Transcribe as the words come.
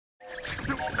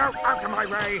Out of my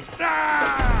way!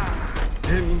 Ah!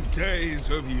 In days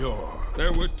of yore,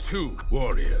 there were two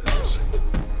warriors.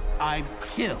 I'd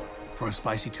kill for a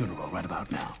spicy tuna roll right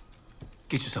about now.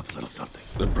 Get yourself a little something.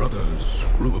 The brothers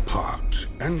grew apart,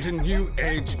 and a new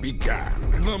age began.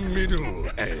 The Middle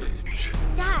Age.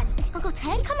 Dad, is Uncle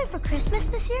Ted coming for Christmas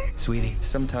this year? Sweetie,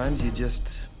 sometimes you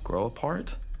just grow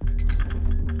apart.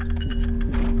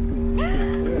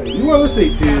 You are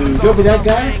listening to Don't Be That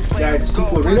Guy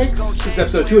Sequel Remix. This is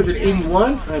episode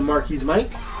 281. I'm Marquis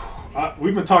Mike.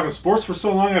 We've been talking sports for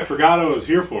so long, I forgot what I was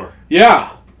here for.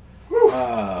 Yeah.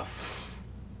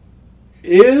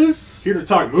 Is Here to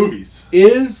talk movies.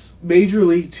 Major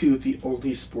League 2 the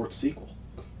only sports sequel?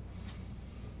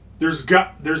 There's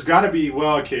got to be.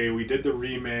 Well, okay, we did the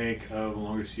remake of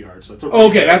Longest Yard, so it's a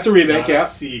Okay, that's a remake, not yeah. a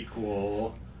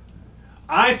sequel.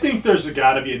 I think there's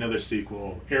got to be another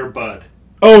sequel, Air Bud.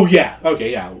 Oh, yeah.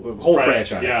 Okay, yeah. Whole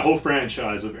franchise. Yeah, whole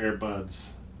franchise of Air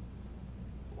Buds.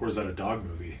 Or is that a dog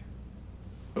movie?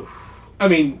 I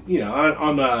mean, you know,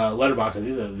 on the Letterboxd, I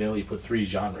think that they only put 3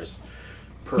 genres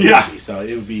per Yeah. movie. So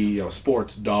it would be, you know,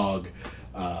 sports, dog,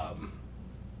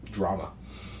 drama.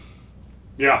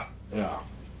 Yeah. Yeah.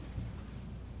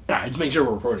 Just make sure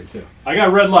we're recording, too. I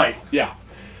got red light. Yeah.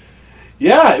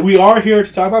 Yeah, we are here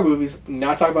to talk about movies,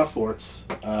 not talk about sports.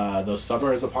 Though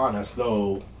summer is upon us,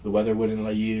 though the weather wouldn't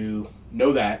let you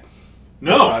know that.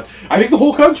 No. I think the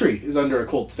whole country is under a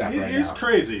cold snap right now. It is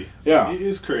crazy. Yeah. It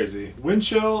is crazy. Wind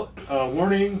chill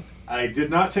warning, I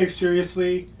did not take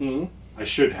seriously. Mm-hmm. I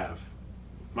should have.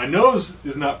 My nose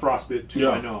is not frostbite to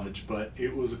Yeah. my knowledge, but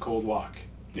it was a cold walk.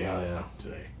 Yeah.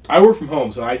 Today. I work from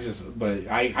home, so I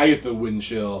get the wind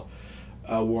chill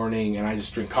warning, and I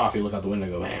just drink coffee, look out the window,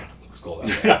 and go, man, it's cold out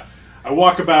there. Yeah. I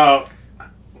walk about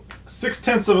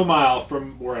 0.6 of a mile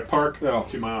from where I park Yeah.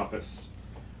 to my office.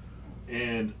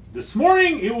 And this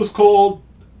morning it was cold.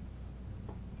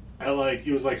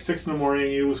 It was like 6 in the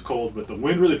morning, it was cold, but the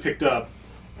wind really picked up,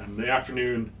 and the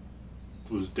afternoon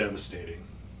was devastating.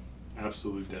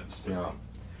 Absolutely devastating. Yeah.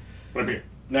 But I'm here.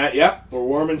 We're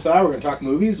warm inside. We're going to talk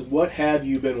movies. What have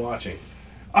you been watching?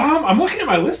 I'm looking at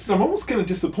my list and I'm almost kind of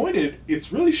disappointed.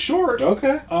 It's really short.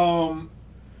 Okay.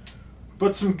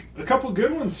 But a couple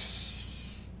good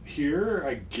ones here,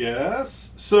 I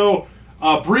guess. So,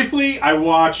 briefly, I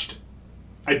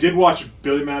did watch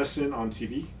Billy Madison on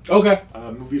TV. Okay.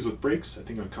 Movies with Breaks, I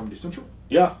think on Comedy Central.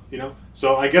 Yeah. You know,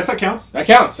 so I guess that counts. That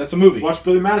counts. That's a movie. Watch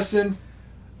Billy Madison,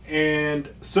 and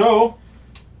so,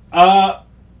 I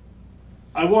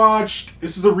watched.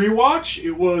 This is a rewatch.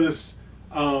 It was,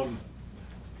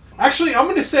 actually, I'm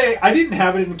going to say I didn't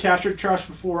have it in Cash or Trash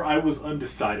before. I was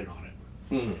undecided on it.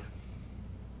 Mm-hmm.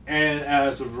 And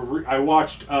I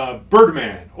watched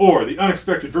Birdman, or The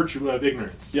Unexpected Virtue of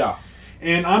Ignorance. Yeah.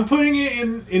 And I'm putting it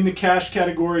in the Cash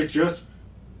category just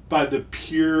by the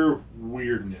pure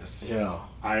weirdness. Yeah.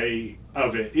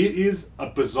 Of it. It is a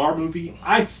bizarre movie.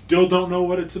 I still don't know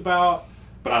what it's about,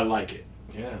 but I like it.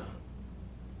 Yeah.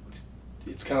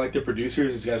 It's kind of like the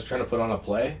producers. These guys are trying to put on a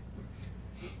play.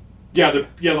 Yeah,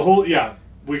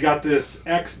 we got this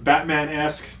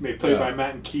ex-Batman-esque, played by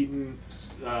Matt and Keaton,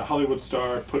 Hollywood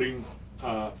star,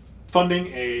 funding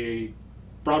a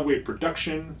Broadway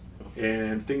production,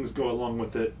 and things go along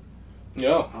with it.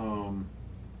 Yeah.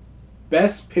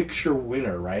 Best Picture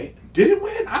winner, right? Did it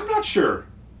win? I'm not sure.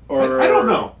 Or I don't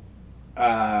know.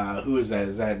 Who is that?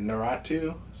 Is that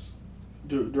Naratu?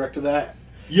 Directed that?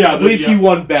 Yeah, I believe he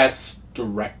won Best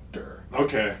Director.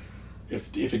 Okay.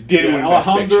 If it didn't win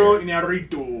Alejandro Best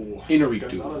Picture.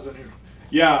 Inarritu.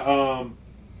 Yeah,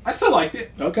 I still liked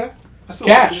it. Okay. I still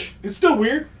Cash. liked it. It's still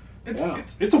weird. Yeah.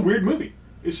 It's a weird movie.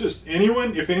 It's just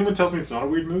if anyone tells me it's not a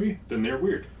weird movie, then they're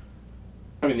weird.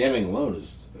 I mean, the ending alone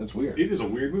that's weird. It is a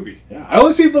weird movie. Yeah. I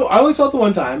only saw it the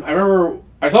one time. I remember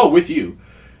I saw it with you.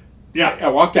 Yeah. I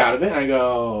walked out of it and I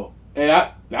go, hey,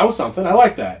 that was something. I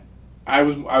like that. I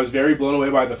was very blown away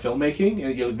by the filmmaking,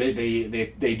 and you know,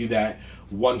 they do that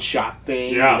one shot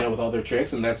thing, Yeah. you know, with all their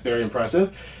tricks, and that's very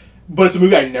impressive. But it's a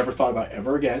movie I never thought about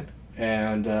ever again,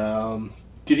 and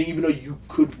didn't even know you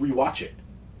could rewatch it.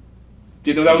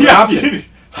 Didn't know that was an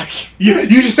option. You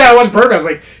just said I watched Birdman. I was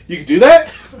like, you could do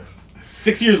that?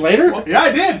 6 years later? Well, yeah,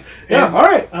 I did. Yeah, And, all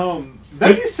right.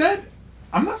 That being said,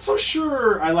 I'm not so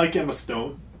sure I like Emma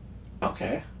Stone.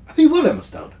 Okay. I think you love Emma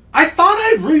Stone. I thought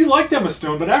I really liked Emma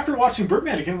Stone, but after watching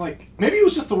Birdman again, I'm like, maybe it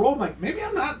was just the role. I'm like, maybe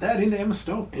I'm not that into Emma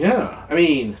Stone. Yeah. I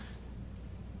mean,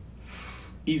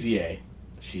 Easy A.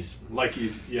 She's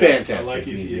fantastic. I like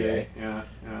Easy A. Yeah.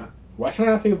 Why can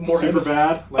I not think of more Super Emma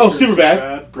Bad. Oh,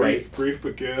 Superbad. Brief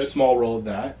but good. Small role of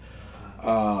that.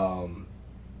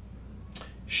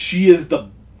 She is the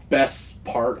best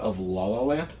part of La La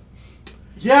Land.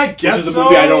 Yeah, I guess which is a so.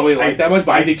 movie I don't really like that much,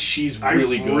 but I think she's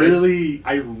really good.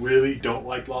 I really don't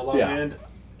like La La Yeah. Land.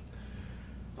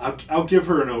 I'll give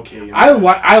her an okay. I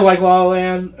like La La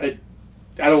Land.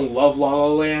 I don't love La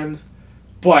La Land,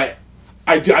 but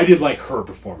I did like her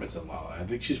performance in La La Land. I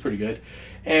think she's pretty good.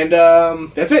 And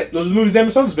that's it. Those are the movies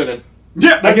Emma Stone's been in.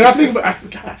 Yeah, I cannot think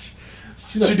of. Gosh.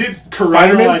 She did Corella.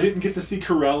 Spider-Man's? I didn't get to see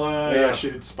Corella. Yeah. Yeah,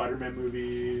 she did Spider-Man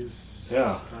movies.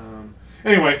 Yeah.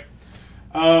 Anyway,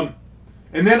 and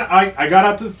then I got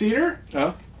out to the theater,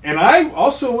 Huh? and I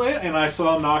also went and I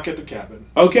saw Knock at the Cabin.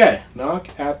 Okay.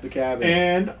 Knock at the Cabin.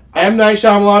 And M. Night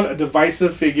Shyamalan, a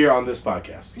divisive figure on this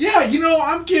podcast. yeah,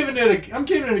 I'm giving it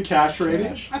a cash rating.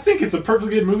 Cash. I think it's a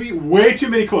perfectly good movie. Way too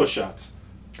many close shots.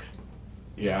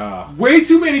 Yeah. Way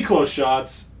too many close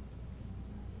shots.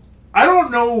 I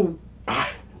don't know,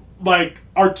 like,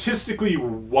 artistically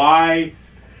why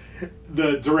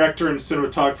the director and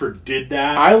cinematographer did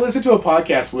that. I listened to a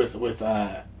podcast with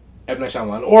M. Night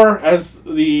Shyamalan, or as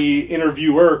the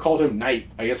interviewer called him, Night.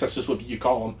 I guess that's just what you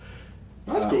call him.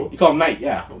 That's cool. You call him Night,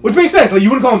 yeah. Which makes sense. Like, you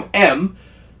wouldn't call him M.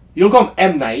 You don't call him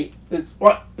M. Night.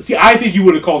 See, I think you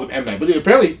would have called him M. Night, but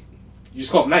apparently you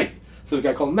just call him Night. So the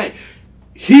guy called him Night.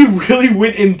 He really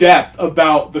went in depth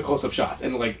about the close-up shots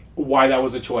and, like, why that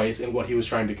was a choice and what he was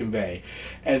trying to convey.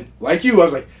 And like you, I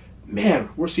was like, man,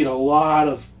 we're seeing a lot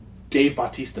of Dave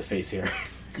Bautista face here.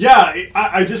 Yeah,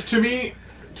 I just to me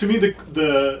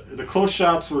the close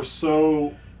shots were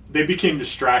so they became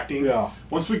distracting. Yeah.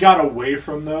 Once we got away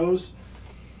from those,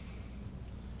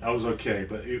 that was okay,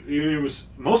 but it was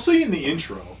mostly in the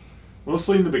intro,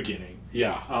 mostly in the beginning.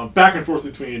 Yeah. Back and forth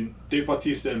between Dave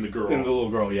Bautista and the girl. And the little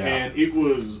girl, yeah. And it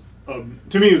was,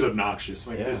 to me, it was obnoxious.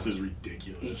 Like, Yeah. this is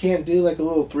ridiculous. You can't do like a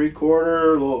little 3/4,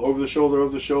 a little over the shoulder,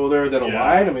 then a Yeah.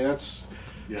 wide. I mean, that's...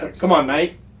 Yeah, Come exactly. on,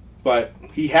 Knight. But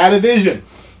he had a vision.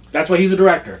 That's why he's a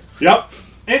director. Yep.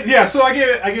 And yeah, so I gave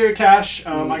it cash.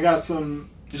 I got some...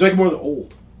 He's like more than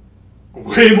old.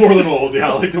 Way more than old.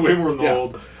 Yeah, I liked it way more than Yeah.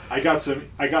 old. I got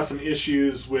some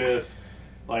issues with,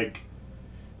 like,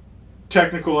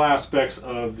 technical aspects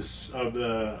of this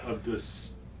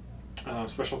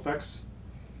special effects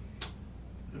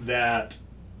that,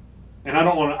 and I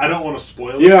don't want to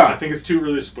spoil it. Yeah. I think it's too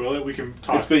early to spoil it. We can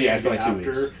talk. It's been like 2 after.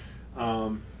 weeks.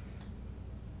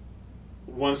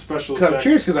 One special Because effect. I'm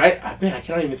curious, because I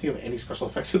cannot even think of any special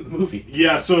effects in the movie.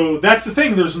 Yeah, so that's the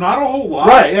thing. There's not a whole lot.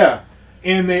 Right, yeah.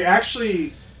 And they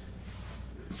actually,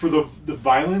 for the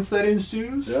violence that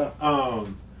ensues, Yeah.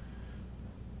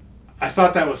 I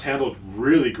thought that was handled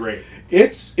really great.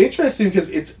 It's interesting because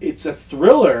it's a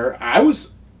thriller. I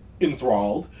was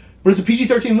enthralled, but it's a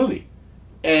PG-13 movie.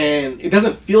 And it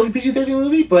doesn't feel like a PG-13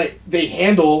 movie, but they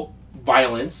handle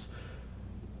violence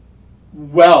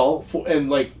well and,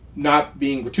 like, not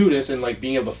being gratuitous and, like,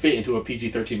 being able to fit into a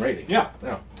PG-13 rating. Yeah.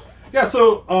 Yeah. Yeah,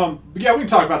 so, yeah, we can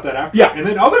talk about that after. Yeah. And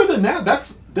then other than that,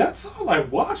 that's all I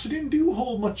watched. I didn't do a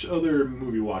whole much other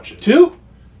movie watching. Two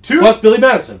plus Billy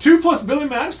Madison. 2 plus Billy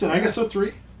Madison. I guess so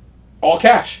 3. All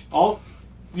cash.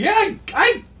 Yeah,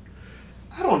 I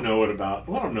don't know I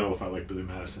don't know if I like Billy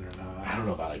Madison or not. I don't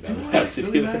know if I like Do Billy I like Madison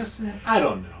Billy either. Madison? I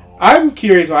don't know. I'm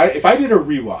curious, if I did a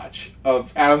rewatch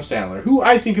of Adam Sandler, who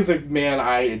I think is a man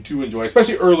I do enjoy,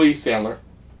 especially early Sandler,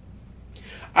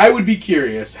 I would be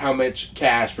curious how much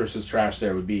cash versus trash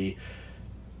there would be.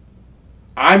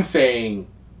 I'm saying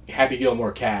Happy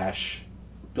Gilmore cash,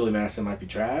 Billy Madison might be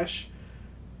trash.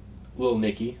 Little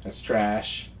Nicky, that's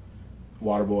trash.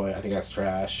 Waterboy, I think that's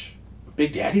trash.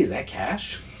 Big Daddy, is that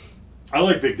cash? I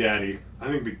like Big Daddy. I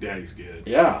think Big Daddy's good.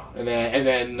 Yeah, and then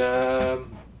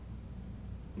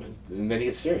he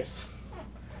gets serious,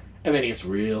 and then he gets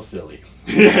real silly.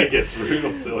 Yeah, it gets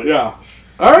real silly. Yeah.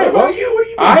 All right. What about you? What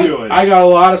have you been doing? I got a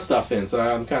lot of stuff in, so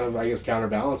I'm kind of, I guess,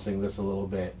 counterbalancing this a little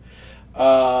bit.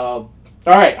 All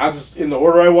right. I'll just, in the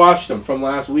order I watched them from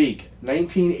last week.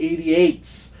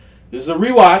 1988's. This is a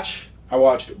rewatch. I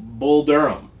watched Bull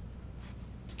Durham.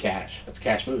 It's cash. That's a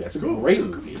cash movie. That's a great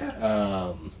movie.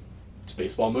 Yeah. It's a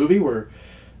baseball movie where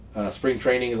spring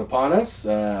training is upon us.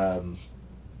 Kevin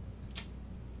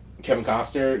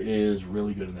Costner is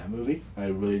really good in that movie. I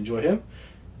really enjoy him.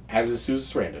 As is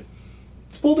Susan Sarandon.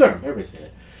 It's Bull Durham. Everybody's seen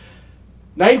it.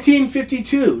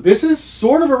 1952. This is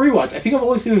sort of a rewatch. I think I've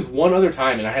only seen this one other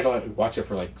time, and I had to watch it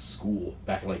for like school,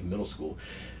 back in like middle school.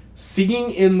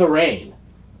 Singing in the Rain.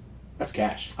 That's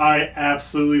cash. I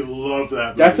absolutely love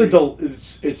that movie. That's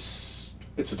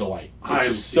it's a delight. It's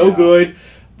just so good.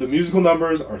 The musical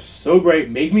numbers are so great.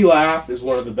 Make Me Laugh is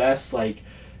one of the best like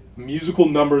musical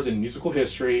numbers in musical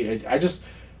history. I just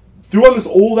threw on this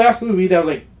old ass movie that was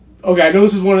like, okay, I know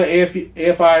this is one of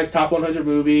AFI's top 100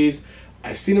 movies.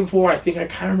 I've seen it before. I think I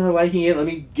kind of remember liking it. Let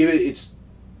me give it its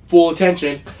full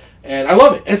attention, and I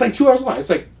love it. And it's like 2 hours long. It's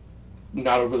like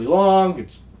not overly long.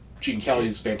 It's Gene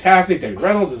Kelly's fantastic. David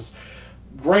Reynolds is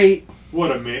great.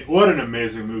 What an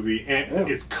amazing movie. And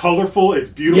it's colorful. It's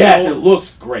beautiful. Yes, it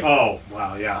looks great. Oh,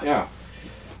 wow, yeah. Yeah.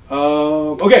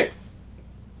 Okay.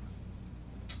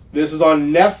 This is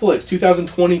on Netflix,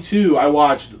 2022. I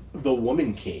watched The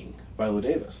Woman King, Viola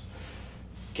Davis.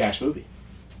 Cash movie.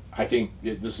 I think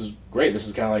this is great. This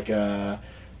is kind of like a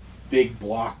big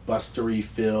blockbustery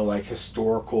feel, like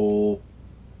historical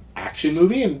action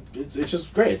movie, and it's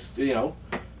just great. It's, you know,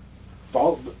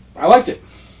 I liked it.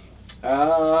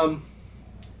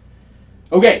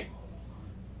 Okay.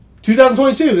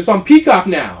 2022. This is on Peacock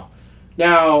now.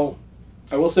 Now,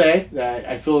 I will say that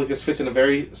I feel like this fits in a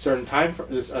very certain time,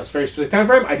 a very specific time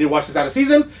frame. I did watch this out of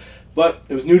season, but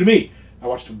it was new to me. I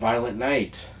watched Violent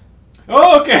Night.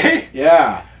 Oh, okay.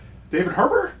 Yeah. David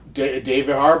Harbour?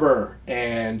 David Harbour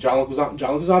and John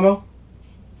Leguizamo.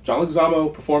 John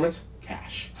Leguizamo performance,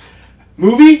 cash.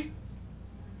 Movie,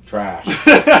 trash.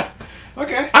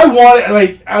 Okay. I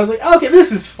was like, okay,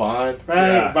 this is fun, right?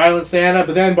 Yeah. Violent Santa,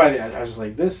 but then by the end, I was just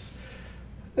like, this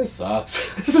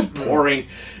sucks. This is boring.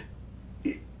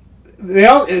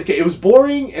 It was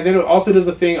boring, and then it also does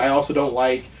a thing I also don't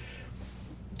like.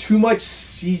 Too much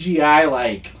CGI,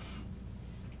 like,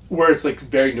 where it's like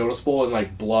very noticeable and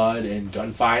like blood and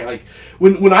gunfire. Like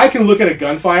when I can look at a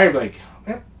gunfire and be like,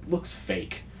 that looks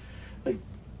fake. Like,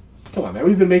 come on, man,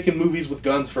 we've been making movies with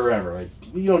guns forever. Like,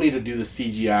 you don't need to do the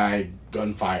CGI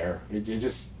gunfire.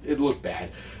 It looked bad.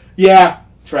 Yeah,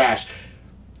 trash.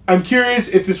 I'm curious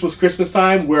if this was Christmas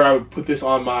time where I would put this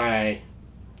on my,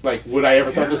 like, would I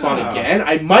ever throw this on again?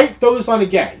 I might throw this on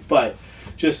again, but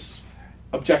just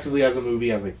objectively as a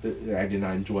movie, I was like, I did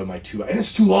not enjoy my 2 hours. And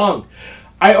it's too long.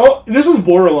 This was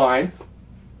borderline,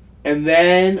 and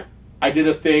then I did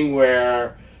a thing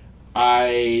where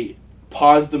I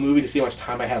paused the movie to see how much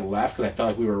time I had left, because I felt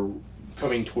like we were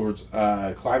coming towards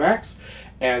climax,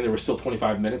 and there were still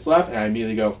 25 minutes left, and I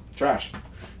immediately go, trash.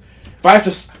 If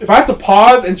I have to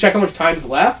pause and check how much time's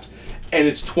left, and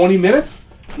it's 20 minutes,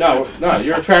 no,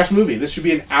 you're a trash movie. This should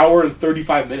be an hour and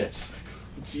 35 minutes.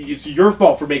 It's your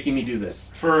fault for making me do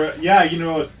this.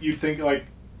 You'd think, like,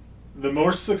 the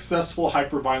more successful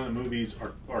hyper-violent movies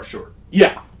are short.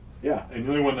 Yeah. And the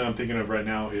only one that I'm thinking of right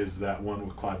now is that one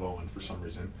with Clive Owen for some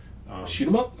reason. Shoot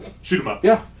 'em up? Shoot 'em up.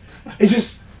 Yeah. It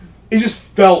just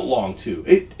felt long, too.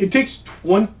 It takes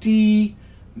 20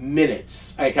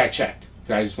 minutes. I checked,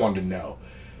 because I just wanted to know.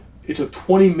 It took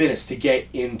 20 minutes to get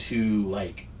into,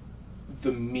 like,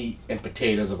 the meat and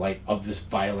potatoes of this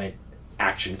violent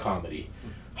action comedy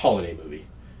holiday movie.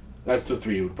 That's the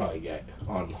 3 you would probably get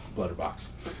on Letterboxd.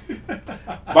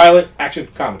 Violent action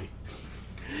comedy.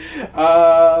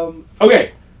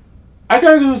 Okay. I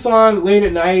kind of do this on late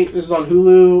at night. This is on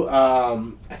Hulu.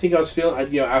 I think I was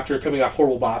feeling, after coming off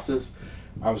Horrible Bosses,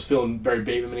 I was feeling very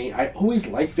Bateman-y. I always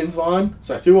liked Vince Vaughn,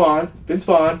 so I threw on Vince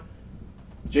Vaughn,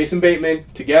 Jason Bateman,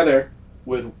 together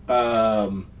with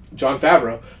Jon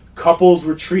Favreau. Couples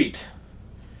Retreat.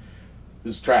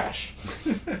 This is trash.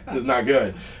 This is not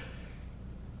good.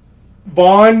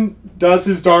 Vaughn does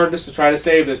his darndest to try to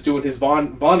save this, doing his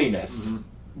Vaughniness. Mm-hmm.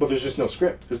 But there's just no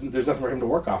script. There's nothing for him to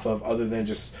work off of other than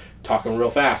just talking real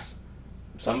fast.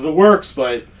 Some of it works,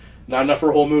 but not enough for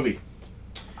a whole movie.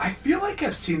 I feel like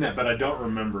I've seen that, but I don't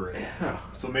remember it. Yeah.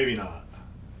 So maybe not.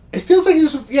 It feels like it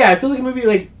feels like a movie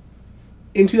like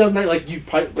in 2009, like you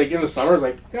like in the summer, it's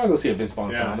like, yeah, I'll go see a Vince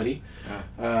Vaughn comedy,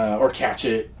 or catch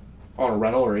it on a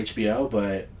rental or HBO.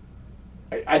 But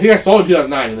I think I saw it in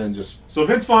 2009, and then just so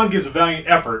Vince Vaughn gives a valiant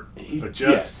effort, but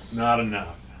just not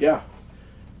enough. Yeah.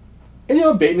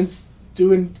 And Bateman's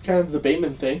doing kind of the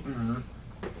Bateman thing.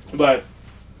 Mm-hmm. But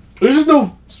there's just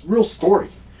no real story.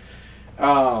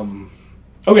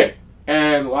 Okay.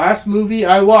 And last movie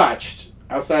I watched,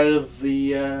 outside of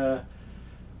the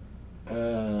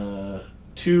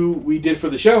 2 we did for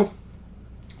the show,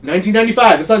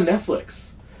 1995. It's on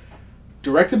Netflix.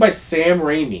 Directed by Sam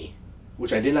Raimi,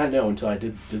 which I did not know until I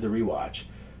did the rewatch.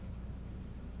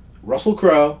 Russell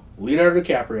Crowe, Leonardo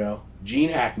DiCaprio,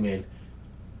 Gene Hackman,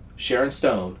 Sharon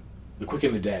Stone, The Quick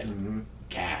and the Dead. Mm-hmm.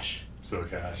 Cash. So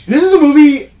cash. This is a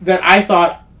movie that I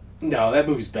thought, no, that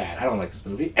movie's bad. I don't like this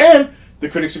movie. And the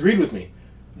critics agreed with me.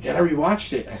 Then I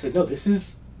rewatched it. I said, no, this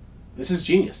is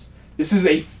genius. This is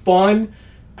a fun,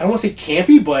 I don't want to say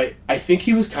campy, but I think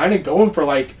he was kind of going for,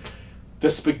 like, the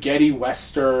spaghetti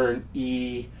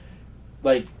western-y,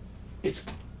 like, it's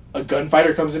a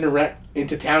gunfighter comes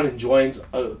into town and joins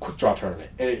a quick draw tournament.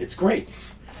 And it's great.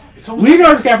 It's almost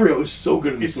Leonardo DiCaprio is so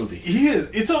good in this movie. He is.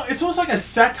 It's almost like a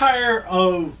satire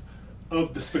of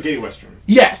the spaghetti western.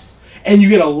 Yes, and you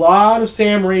get a lot of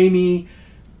Sam Raimi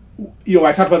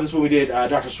I talked about this when we did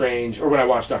Doctor Strange, or when I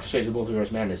watched Doctor Strange: The Multiverse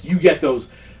of Madness. You get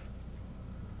those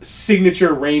signature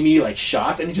Raimi like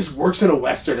shots, and it just works in a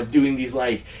western of doing these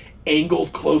like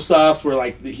angled close-ups where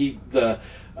like the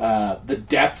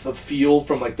depth of field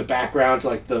from like the background to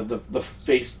like the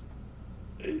face.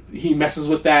 He messes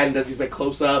with that and does these like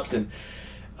close-ups, and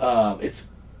it's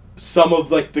some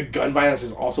of like the gun violence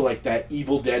is also like that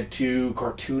Evil Dead 2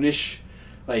 cartoonish,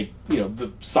 like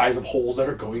the size of holes that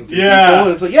are going through people.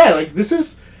 And it's like like this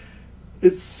is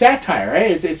it's satire,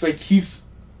 right? It's like he's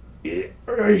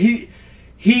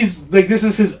like this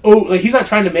is his ode. Like he's not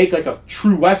trying to make like a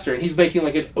true western. He's making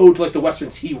like an ode to like the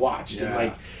westerns he watched and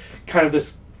like kind of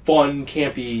this fun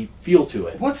campy feel to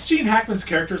it. What's Gene Hackman's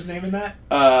character's name in that?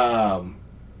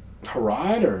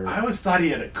 Harad or I always thought he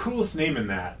had a coolest name in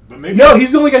that, but maybe no,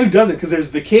 he's the only guy who doesn't, because there's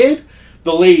the kid,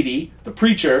 the lady, the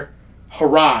preacher,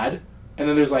 Harad, and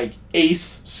then there's like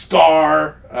Ace,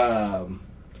 Scar,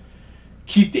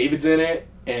 Keith David's in it,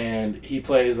 and he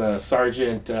plays a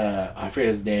sergeant. I forget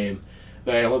his name,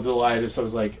 but I love the line. So I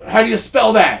was like, "How do you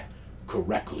spell that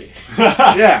correctly?"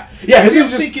 yeah. His I'm name's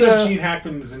just thinking of Gene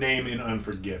Hackman's name in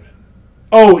Unforgiven.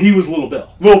 Oh, he was Little Bill.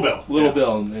 Little Bill.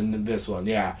 Bill in this one,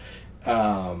 yeah.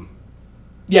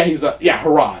 He's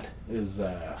Harad is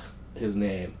his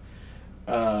name.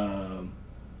 Lance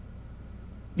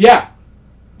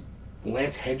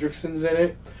Hendrickson's in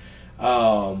it.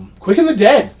 Quick and the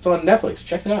Dead. It's on Netflix.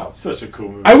 Check it out. Such a cool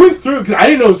movie. I went through because I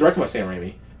didn't know it was directed by Sam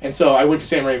Raimi, and so I went to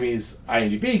Sam Raimi's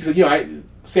IMDb because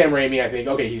Sam Raimi. I think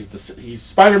okay, he's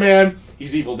Spider-Man.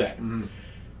 He's Evil Dead. Mm-hmm.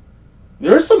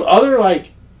 There's some other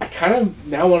like I kind of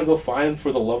now want to go find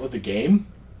For the Love of the Game.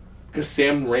 Because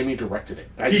Sam Raimi directed it.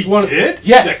 He did?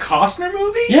 Yes. The Costner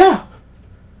movie? Yeah.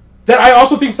 That I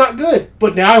also think's not good.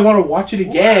 But now I want to watch it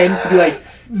again to be like,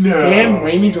 Sam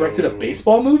Raimi directed a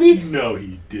baseball movie? No,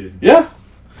 he didn't. Yeah.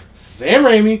 Sam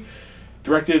Raimi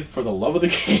directed For the Love of the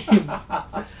Game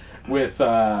with,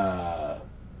 why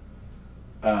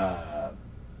can't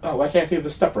I think of the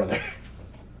stepbrother?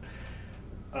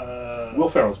 Will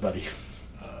Ferrell's buddy.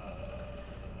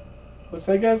 What's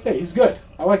that guy's name? He's good.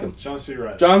 I like him. John C.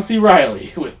 Reilly. John C.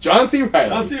 Reilly. With John C. Reilly.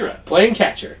 John C. Reilly. Playing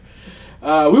catcher.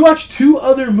 We watched 2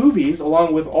 other movies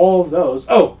along with all of those.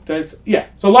 So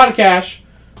a lot of cash,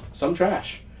 some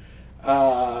trash.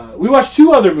 We watched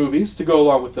 2 other movies to go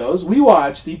along with those. We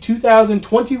watched the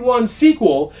 2021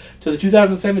 sequel to the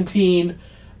 2017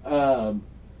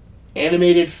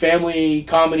 animated family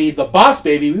comedy, The Boss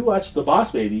Baby. We watched The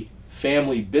Boss Baby,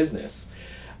 Family Business.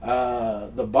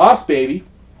 The Boss Baby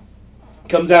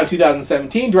comes out in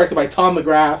 2017, directed by Tom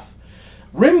McGrath,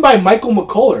 written by Michael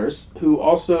McCullers, who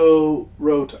also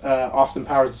wrote Austin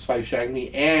Powers: The Spy Who Shagged Me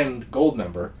and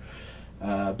Goldmember.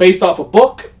 Based off a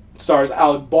book, stars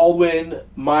Alec Baldwin,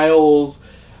 Miles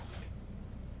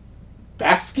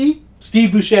Baskey,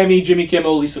 Steve Buscemi, Jimmy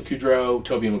Kimmel, Lisa Kudrow,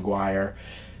 Tobey Maguire.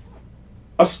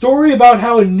 A story about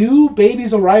how a new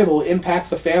baby's arrival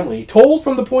impacts a family, told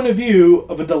from the point of view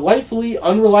of a delightfully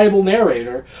unreliable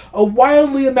narrator, a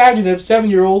wildly imaginative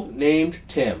 7-year-old named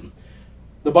Tim.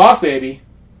 The Boss Baby,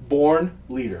 born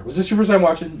leader. Was this your first time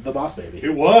watching The Boss Baby?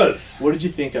 It was. What did you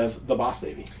think of The Boss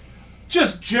Baby?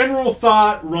 Just general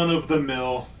thought,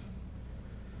 run-of-the-mill.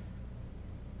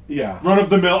 Yeah.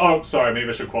 Run-of-the-mill. Oh, sorry, maybe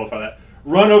I should qualify that.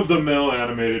 Run-of-the-mill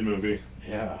animated movie.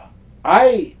 Yeah.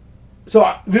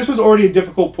 This was already a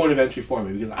difficult point of entry for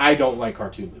me because I don't like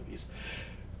cartoon movies.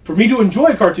 For me to enjoy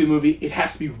a cartoon movie, it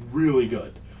has to be really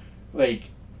good. Like,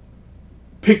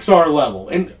 Pixar level.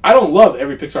 And I don't love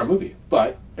every Pixar movie,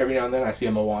 but every now and then I see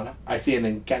a Moana, I see an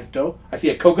Encanto, I see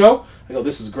a Coco, I go,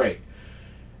 this is great.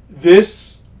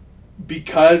 This,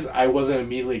 because I wasn't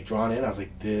immediately drawn in, I was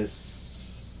like,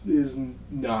 this is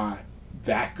not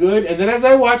that good. And then as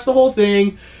I watched the whole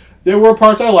thing, there were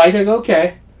parts I liked. I go,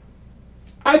 okay,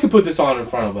 I could put this on in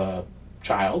front of a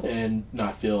child and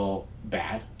not feel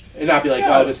bad. And not be like,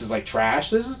 oh, this is like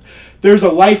trash. There's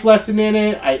a life lesson in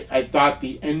it. I thought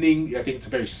the ending, I think it's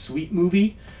a very sweet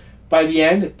movie by the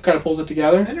end. It kind of pulls it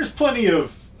together. And there's plenty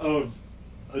of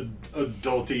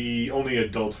adulty, only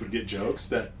adults would get jokes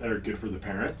that are good for the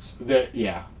parents.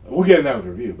 Yeah. We'll get in that with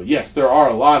the review. But yes, there are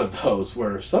a lot of those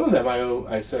where some of them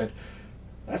I said,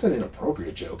 that's an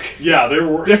inappropriate joke. Yeah, there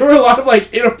were a lot of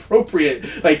like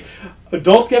inappropriate, like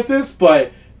adults get this,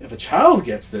 but if a child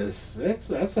gets this,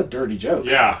 that's a dirty joke.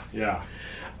 Yeah.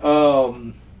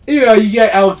 You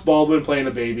get Alex Baldwin playing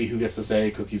a baby who gets to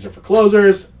say cookies are for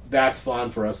closers. That's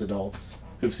fun for us adults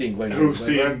who've seen Glengarry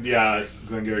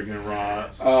Glen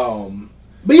Ross.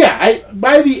 But yeah,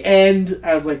 by the end,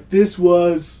 I was like, this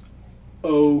was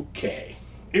okay.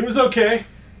 It was okay.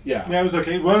 Yeah. Yeah, it was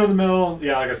okay. Run of the mill.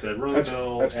 Yeah, like I said, run of the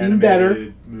mill. I've seen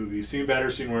better movies. Seen better,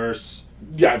 seen worse.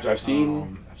 Yeah, I've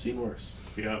seen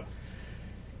worse. Yeah.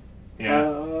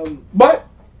 Yeah. But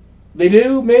they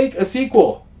do make a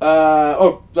sequel.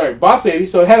 Boss Baby.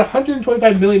 So it had a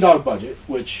 $125 million budget,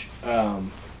 which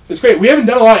is great. We haven't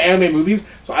done a lot of anime movies,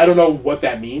 so I don't know what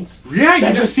that means. Yeah,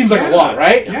 that just seems like a lot,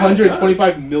 right? Yeah,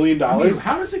 $125 million. I mean,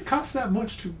 how does it cost that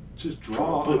much to just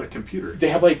draw on a computer? They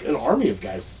have like an army of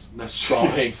guys That's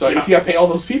drawing, so I guess you got to pay all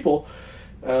those people.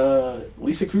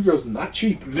 Lisa Kudrow's not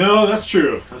cheap. No, that's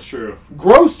true. That's true.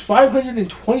 Grossed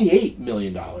 $528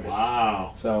 million.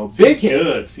 Wow. So big hit.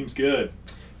 Good. Seems good.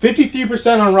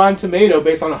 53% on Rotten Tomato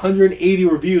based on 180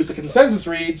 reviews. The consensus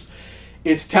reads,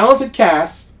 its talented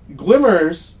cast,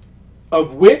 glimmers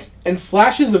of wit, and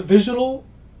flashes of visual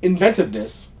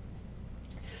inventiveness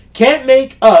can't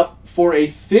make up for a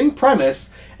thin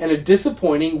premise and a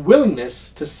disappointing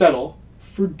willingness to settle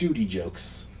for duty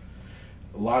jokes.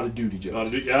 A lot of duty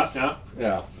jokes. Yeah.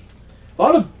 Yeah. A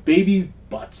lot of baby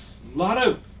butts. A lot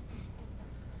of...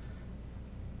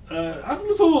 I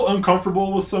was a little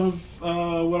uncomfortable with some of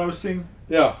what I was seeing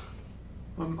Yeah.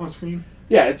 on screen.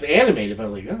 Yeah, it's animated, but I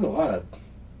was like, that's a lot of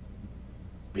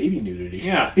baby nudity.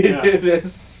 Yeah. It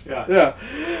is.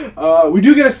 Yeah. We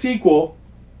do get a sequel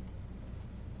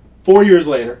 4 years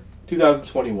later,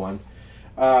 2021.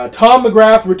 Tom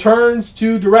McGrath returns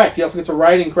to direct. He also gets a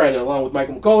writing credit along with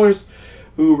Michael McCullers,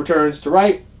 who returns to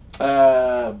write.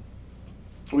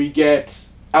 We get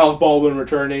Alec Baldwin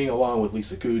returning along with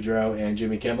Lisa Kudrow and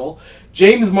Jimmy Kimmel.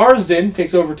 James Marsden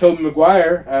takes over Tobey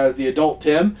Maguire as the adult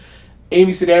Tim.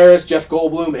 Amy Sedaris, Jeff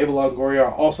Goldblum, Ava Longoria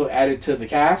are also added to the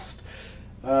cast.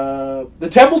 The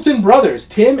Templeton brothers,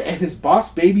 Tim and his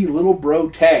boss baby little bro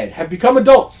Ted, have become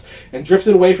adults and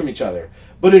drifted away from each other.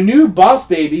 But a new boss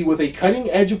baby with a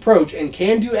cutting-edge approach and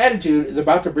can-do attitude is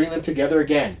about to bring them together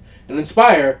again and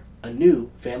inspire a new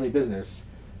family business.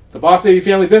 The Boss Baby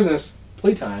family business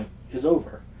playtime is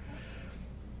over.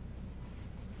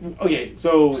 Okay,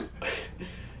 so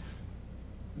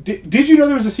did you know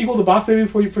there was a sequel to Boss Baby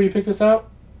before you picked this out?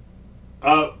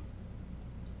 Well,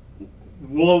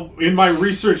 in my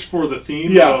research for the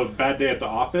theme of Bad Day at the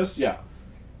Office,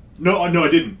 no, I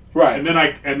didn't. Right, and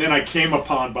then I came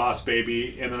upon Boss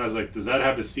Baby, and then I was like, does that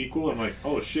have a sequel? I'm like,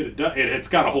 oh shit, it does. It's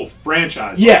got a whole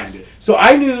franchise. Yes, behind it. So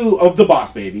I knew of the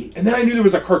Boss Baby, and then I knew there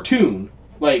was a cartoon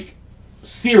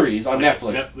series on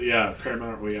Netflix.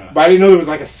 Paramount. Yeah, but I didn't know there was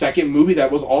a second movie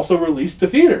that was also released to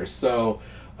theaters. So,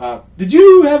 did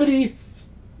you have any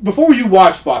before you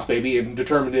watched Boss Baby and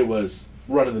determined it was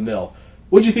run of the mill?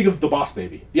 What did you think of the Boss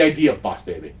Baby? The idea of Boss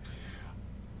Baby?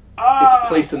 Its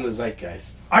place in the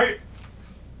zeitgeist.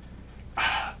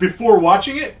 Before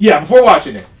watching it? Yeah, before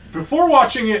watching it. Before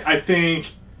watching it, I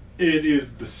think it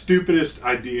is the stupidest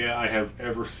idea I have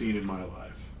ever seen in my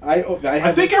life.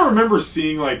 I think I remember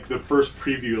seeing the first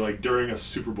preview during a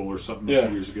Super Bowl or something a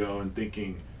few years ago and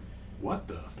thinking, what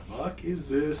the fuck is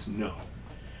this? No.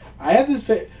 I had to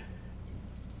say...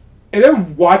 And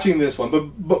then watching this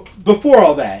one, but before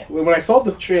all that, when I saw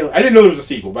the trailer, I didn't know there was a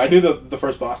sequel, but I knew the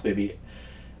first Boss Baby.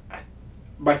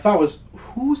 My thought was,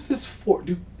 who's this for?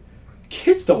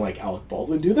 Kids don't like Alec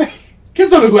Baldwin, do they?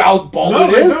 Kids don't know who Alec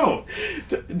Baldwin is. No,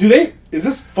 they don't. Do they? Is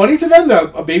this funny to them,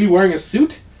 a baby wearing a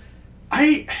suit?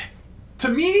 To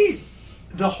me,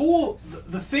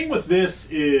 the thing with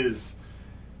this is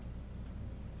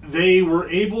they were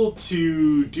able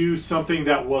to do something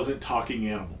that wasn't talking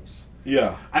animals.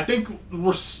 Yeah, I think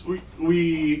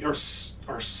we are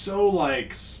so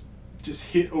just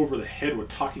hit over the head with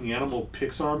talking animal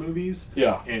Pixar movies,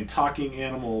 and talking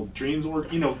animal dreams, or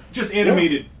just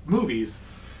animated movies,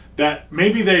 that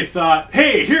maybe they thought,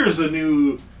 hey, here's a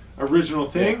new original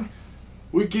thing. Yeah.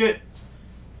 We get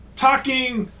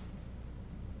talking,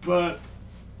 but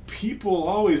people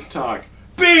always talk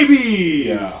babies.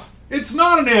 Yeah. It's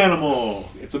not an animal.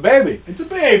 It's a baby. It's a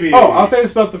baby. Oh, I'll say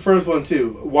this about the first one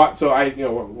too. So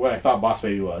what I thought Boss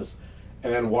Baby was,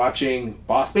 and then watching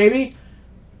Boss Baby,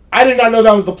 I did not know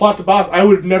that was the plot to Boss. I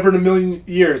would have never in a million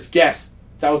years guessed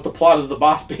that was the plot of the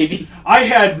Boss Baby. I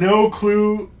had no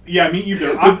clue. Yeah, me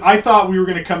either. I thought we were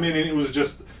going to come in and it was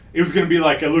going to be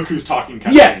like a look who's talking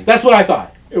kind of thing. Yes, that's what I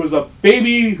thought. It was a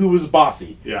baby who was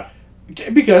bossy. Yeah.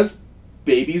 Because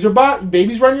babies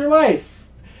babies run your life.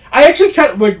 I actually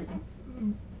kind of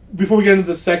before we get into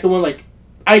the second one,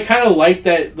 I kind of like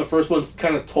that the first one's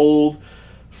kind of told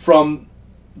from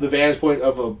the vantage point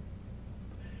of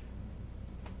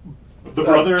the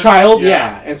brother child,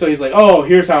 yeah. And so he's like, oh,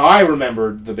 here's how I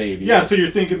remembered the baby. Yeah, so you're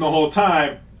thinking the whole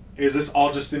time, Is this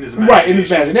all just in his imagination? Right, in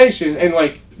his imagination, and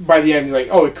like by the end, he's like,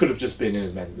 "Oh, it could have just been in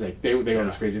his imagination." Like they go on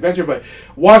this crazy adventure. But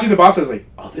watching the boss, I was like,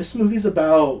 "Oh, this movie's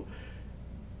about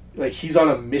like he's on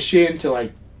a mission to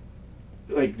like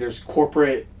there's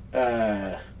corporate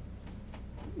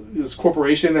this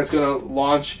corporation that's gonna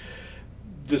launch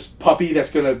this puppy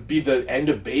that's gonna be the end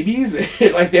of babies.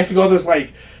 Like they have to go on this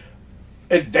like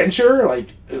adventure, like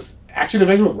this action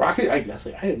adventure with Rocket. I guess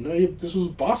like, I didn't know this was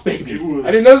Boss Baby. I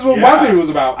didn't know this was what Boss Baby was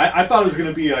about. I thought it was going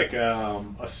to be like a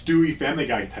Stewie Family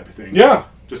Guy type of thing. Yeah.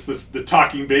 Just the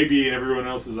talking baby and everyone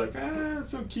else is like,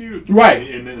 so cute. Right.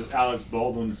 And then Alex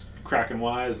Baldwin's cracking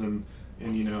wise and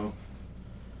you know.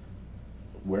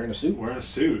 Wearing a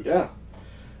suit. Yeah.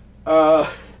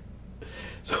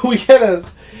 So we get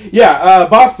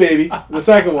Boss Baby, the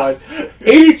second one.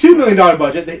 $82 million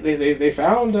budget. They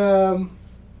found...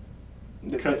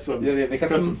 Cut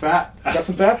some fat. fat. Got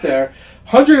some fat there.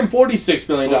 $146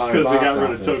 million. Well, it's because they got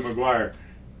rid of office. Tobey Maguire.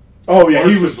 Oh yeah,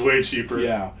 He was way cheaper.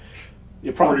 Yeah,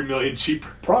 $40 million cheaper.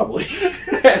 Probably.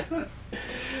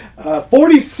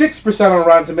 46% on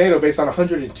Rotten Tomato based on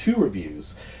 102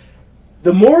 reviews.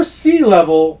 It's more sea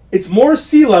level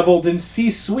than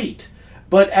C-suite,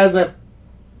 but as a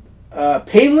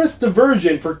painless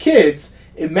diversion for kids,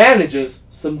 it manages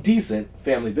some decent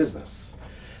family business.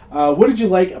 What did you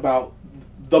like about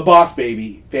The Boss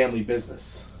Baby family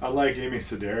business? I like Amy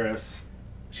Sedaris.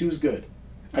 She was good.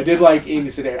 I did like Amy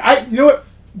Sedaris. You know what?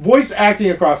 Voice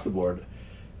acting across the board.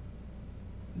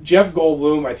 Jeff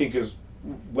Goldblum, I think,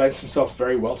 lends himself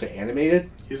very well to animated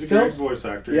He's a films. great voice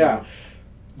actor. Yeah.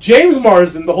 James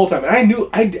Marsden the whole time, and I knew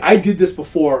I did this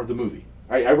before the movie.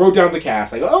 I wrote down the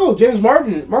cast. I go, oh, James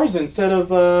Marsden instead of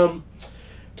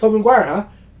Tobey Maguire, huh?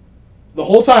 The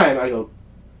whole time I go,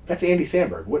 that's Andy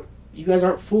Samberg. What? You guys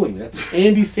aren't fooling me. That's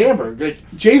Andy Samberg. Like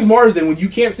James Marsden, when you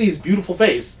can't see his beautiful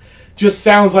face, just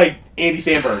sounds like Andy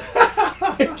Samberg.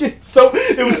 So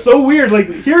it was so weird. Like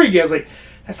hearing it, I was like,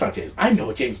 that's not James. I know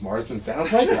what James Marsden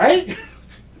sounds like, right?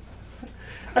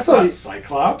 That's not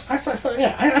Cyclops.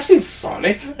 I've seen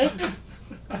Sonic.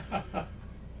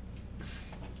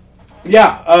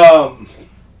 Yeah.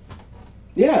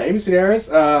 Amy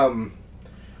Sedaris.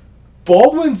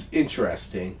 Baldwin's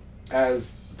interesting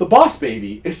as the Boss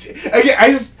Baby.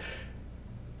 Again,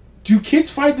 do kids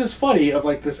find this funny of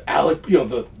like this Alec,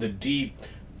 the deep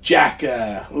Jack,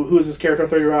 who is this character on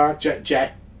 30 Rock?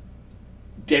 Jack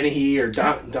Dennehy or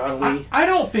Donnelly? I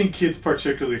don't think kids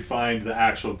particularly find the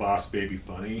actual Boss Baby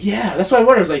funny. Yeah, that's what I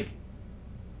wonder. I was like,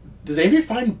 does anybody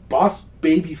find Boss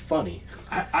Baby funny?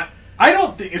 I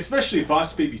don't think, especially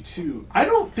Boss Baby 2, I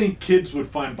don't think kids would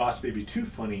find Boss Baby 2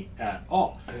 funny at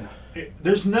all.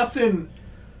 There's nothing...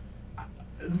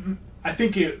 I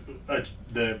think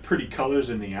the pretty colors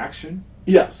in the action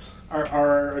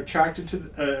are attracts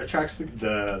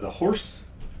the horse.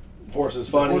 Horse is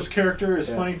funny. The horse character is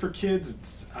funny for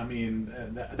kids.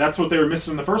 That's what they were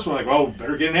missing in the first one. Like, well,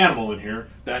 better get an animal in here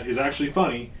that is actually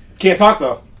funny. Can't talk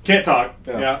though. Can't talk.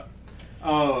 Yeah.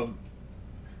 I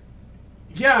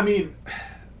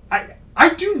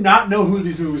do not know who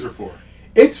these movies are for.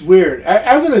 It's weird.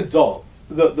 As an adult,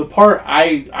 the part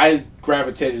I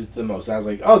gravitated to the most, I was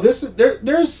like, oh,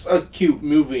 there's a cute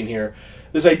movie in here.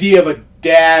 This idea of a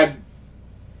dad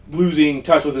losing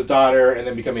touch with his daughter and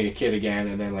then becoming a kid again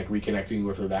and then like reconnecting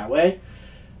with her that way.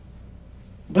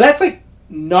 But that's like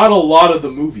not a lot of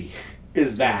the movie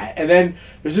is that. And then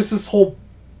there's just this whole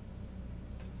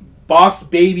Boss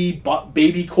Baby,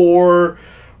 baby core,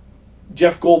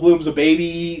 Jeff Goldblum's a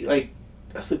baby. Like,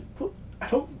 I was like, what? I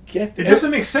don't get that. It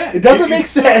doesn't make sense. It doesn't make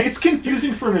sense. It's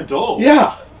confusing for an adult.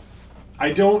 Yeah.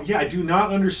 I do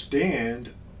not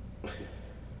understand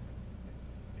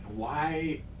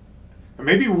why.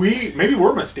 Maybe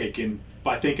we're mistaken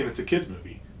by thinking it's a kids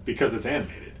movie because it's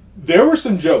animated. There were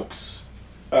some jokes,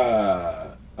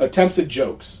 attempts at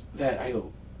jokes that I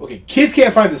go, okay, kids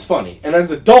can't find this funny, and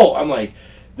as an adult, I'm like,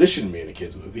 this shouldn't be in a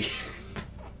kids movie.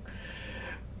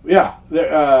 Yeah,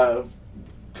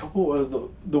 couple of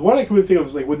the one I can really think of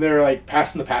is like when they're like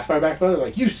passing the pacifier back and forth, they're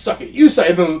like, you suck it,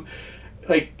 and then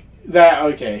like that.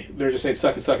 Okay, they're just saying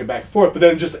suck it back and forth, but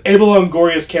then just Eva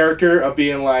Longoria's character of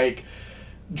being like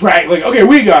drag, like, okay,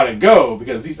 we gotta go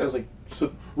because these. I was like,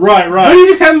 so right. What do you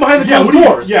think's happening behind the closed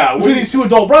doors? Between these two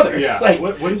adult brothers. Yeah. Like,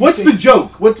 what's the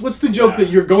joke? What's the joke that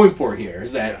you're going for here?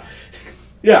 Is that,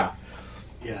 yeah.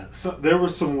 So there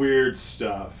was some weird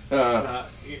stuff.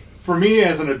 For me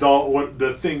as an adult,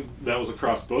 the thing that was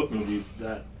across both movies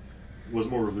that was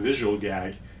more of a visual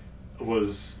gag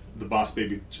was the Boss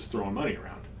Baby just throwing money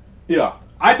around. Yeah.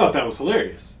 I thought that was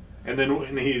hilarious. And then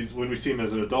when we see him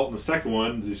as an adult in the second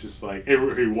one, it's just like,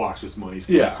 he walks with money.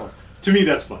 Yeah. So, to me,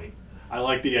 that's funny. I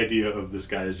like the idea of this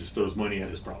guy that just throws money at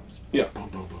his problems. Yeah. Boom,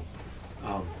 boom,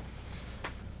 boom.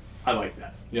 I like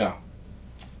that. Yeah.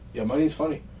 Yeah, money is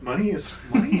funny. Money is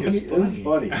funny.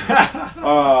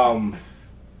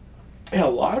 Yeah, a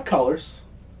lot of colors.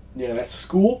 Yeah, that's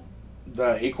school.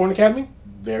 The Acorn Academy,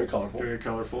 very colorful. Very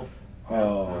colorful.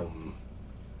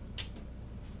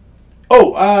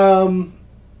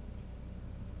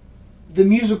 The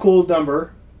musical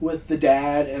number with the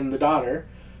dad and the daughter,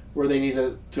 where they need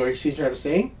to teach each other to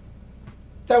sing.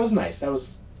 That was nice. That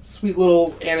was sweet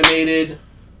little animated.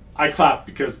 I clapped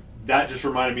because that just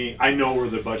reminded me. I know where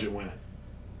the budget went.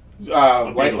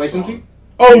 Beatles song. licensing.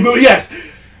 Oh, yes.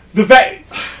 The fact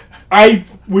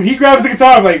when he grabs the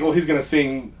guitar, I'm like, well, he's gonna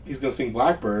sing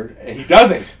Blackbird, and he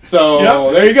doesn't.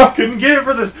 So there you go. Couldn't get it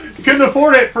for this. Couldn't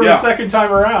afford it for the second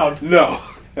time around. No,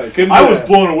 I was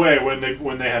blown away when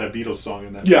they had a Beatles song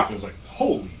in that. Yeah, I was like,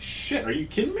 holy shit, are you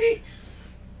kidding me?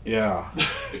 Yeah.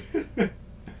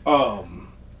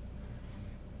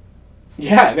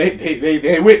 Yeah,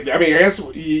 they went. I mean, I guess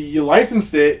you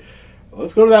licensed it.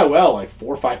 Let's go to that well like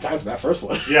 4 or 5 times in that first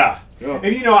one. Yeah. And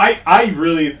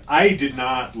I did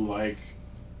not like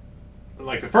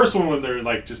the first one when they're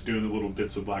like just doing the little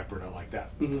bits of Blackbird. I like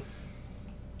that. Mm-hmm.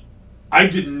 I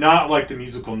did not like the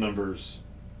musical numbers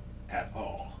at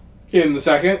all. In the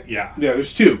second? Yeah. Yeah,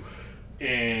 there's 2.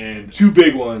 And 2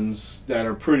 big ones that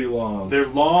are pretty long. They're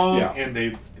long, and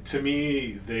they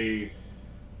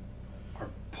are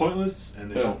pointless,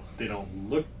 and they don't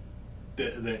look.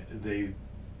 They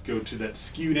go to that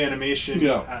skewed animation,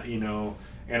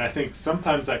 and I think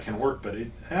sometimes that can work, but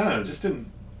it just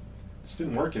didn't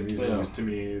work in these movies to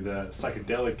me. The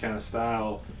psychedelic kind of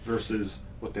style versus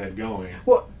what they had going.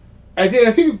 Well, I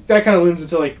think that kind of lends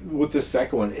into like with this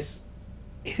second one. It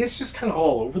is just kind of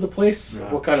all over the place.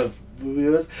 Yeah. What kind of movie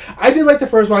it is? I did like the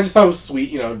first one. I just thought it was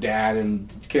sweet. Dad and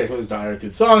connecting with his daughter through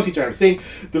the song, teaching her how to sing.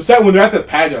 The second when they're at the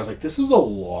pageant, I was like, this is a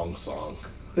long song.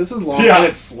 This is long and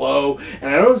it's slow. And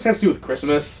I know this has to do with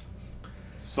Christmas.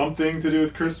 Something to do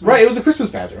with Christmas? Right, it was a Christmas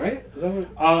pageant, right? Is that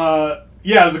what?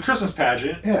 Yeah, it was a Christmas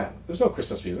pageant. Yeah, there's no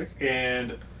Christmas music.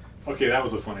 And, okay, that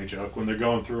was a funny joke. When they're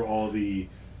going through all the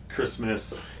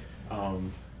Christmas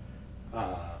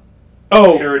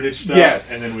heritage stuff.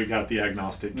 Yes. And then we got the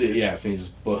agnostic kid. Yes, and he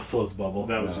just blows bubble.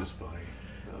 That was just funny.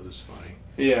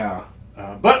 Yeah.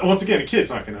 But, once again, a kid's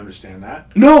not going to understand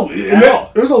that. No,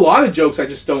 all. There's a lot of jokes I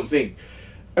just don't think.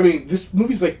 I mean, this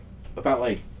movie's like about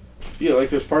like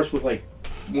there's parts with like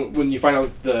when you find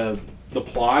out the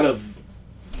plot of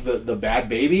the bad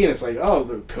baby, and it's like, oh,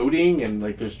 the coding, and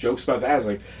like there's jokes about that. It's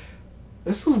like,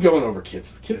 this is going over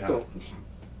kids. Kids don't.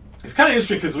 It's kind of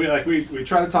interesting because we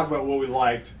try to talk about what we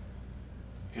liked,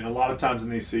 and a lot of times in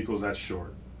these sequels that's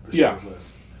short. A short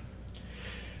list.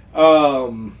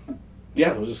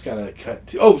 Yeah, we'll just kind of cut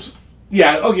to. Oh,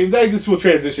 yeah. Okay, this will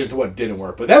transition to what didn't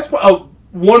work, but that's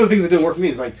one of the things that didn't work for me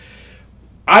is like,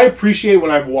 I appreciate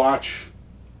when I watch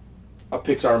a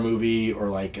Pixar movie or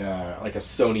like a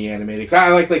Sony animated. Cause I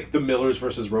like the Millers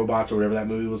versus Robots or whatever that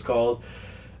movie was called,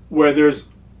 where there's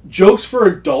jokes for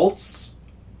adults,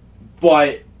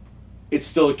 but it's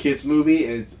still a kids movie,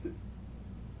 and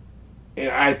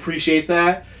I appreciate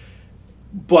that.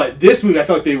 But this movie, I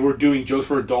felt like they were doing jokes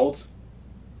for adults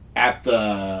at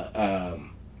the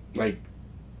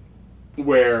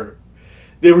where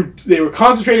they were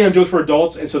concentrating on jokes for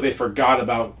adults, and so they forgot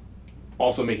about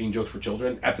also making jokes for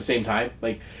children at the same time.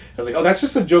 Like, I was like, oh, that's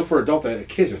just a joke for adult that a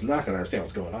kid's just not going to understand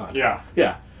what's going on. Yeah.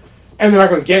 Yeah. And they're not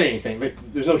going to get anything. Like,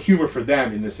 there's no humor for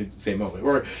them in this same moment.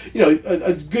 Or,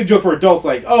 a good joke for adults,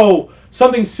 like, oh,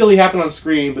 something silly happened on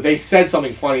screen, but they said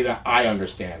something funny that I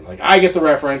understand. Like, I get the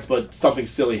reference, but something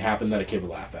silly happened that a kid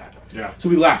would laugh at. Yeah. So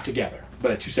we laughed together,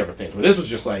 but at 2 separate things. Where this was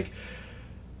just like,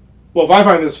 well, if I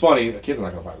find this funny, a kid's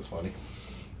not going to find this funny.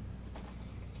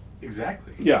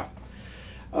 Exactly. Yeah.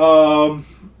 What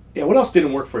else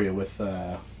didn't work for you with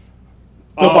the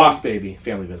Boss Baby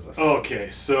Family Business? Okay,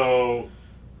 so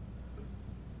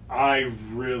I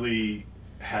really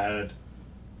had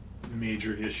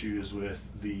major issues with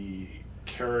the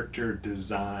character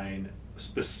design,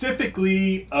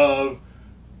 specifically of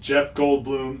Jeff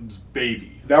Goldblum's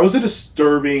baby. That was a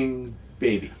disturbing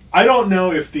baby. I don't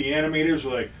know if the animators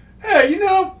were like, hey,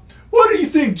 what do you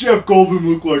think Jeff Goldblum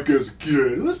looked like as a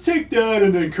kid? Let's take that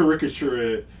and then caricature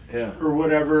it. Yeah. Or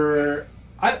whatever.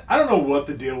 I don't know what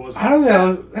the deal was. I don't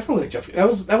know. I don't like Jeff. That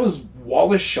was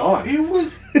Wallace Shawn.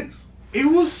 It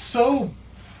was so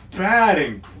bad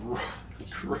and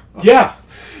gross. Yeah.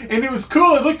 And it was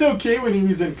cool. It looked okay when he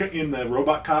was in the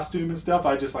robot costume and stuff.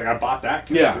 I bought that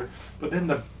character. Yeah. But then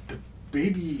the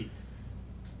baby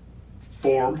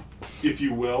form, if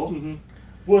you will,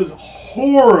 was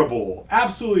horrible.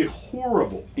 Absolutely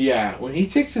horrible. Yeah, when he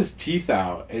takes his teeth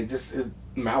out, his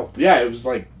mouth. Yeah, it was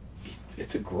like,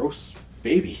 it's a gross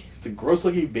baby. It's a gross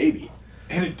looking baby.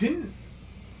 And it didn't.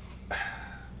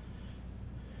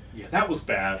 Yeah, that was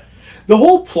bad. The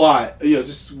whole plot,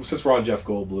 just since we're on Jeff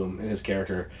Goldblum and his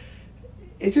character,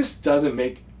 it just doesn't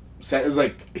make sense. It's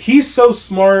like, he's so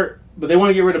smart, but they want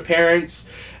to get rid of parents.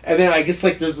 And then I guess,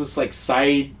 like, there's this, like,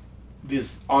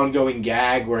 this ongoing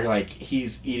gag where, like,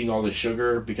 he's eating all the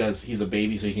sugar because he's a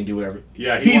baby, so he can do whatever.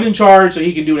 Yeah, he's in charge, so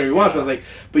he can do whatever he wants. But it's like,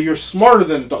 but you're smarter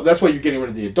than adults. That's why you're getting rid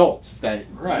of the adults. Is that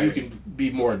you can be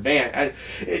more advanced.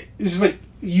 It's just like,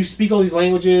 you speak all these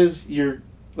languages. You're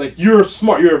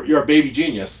smart. You're a baby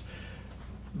genius.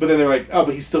 But then they're like, oh,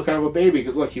 but he's still kind of a baby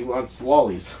because look, he wants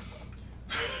lollies.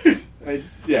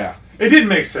 Yeah, it didn't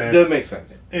make sense. It doesn't make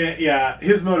sense. Yeah,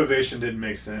 his motivation didn't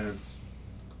make sense.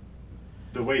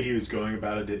 The way he was going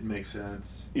about it didn't make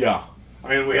sense. Yeah,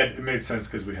 I mean, it made sense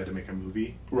because we had to make a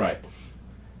movie, right?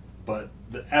 But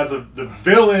the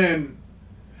villain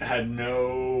had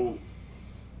no.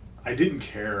 I didn't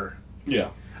care.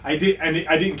 Yeah. I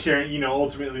didn't care.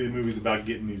 Ultimately, the movie's about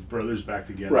getting these brothers back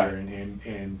together, right,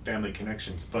 and family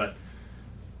connections. But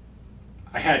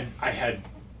I had I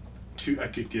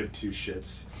could give two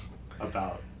shits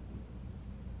about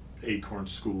Acorn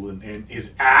School and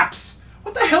his apps.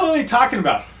 What the hell are they talking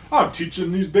about? Oh, I'm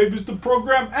teaching these babies to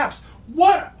program apps.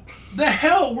 What the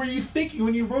hell were you thinking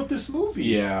when you wrote this movie?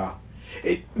 Yeah,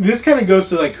 this kind of goes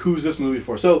to like, who's this movie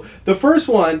for? So the first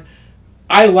one,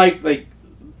 I liked, like.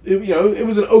 It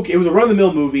was it was a run of the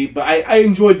mill movie, but I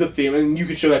enjoyed the theme, and you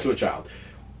could show that to a child.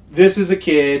 This is a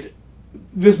kid.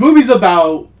 This movie's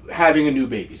about having a new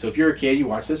baby. So if you're a kid, you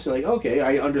watch this, you're like, okay,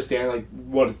 I understand like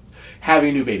what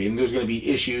having a new baby, and there's going to be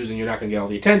issues, and you're not going to get all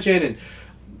the attention and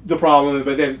the problem.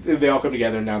 But then they all come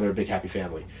together, and now they're a big happy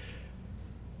family.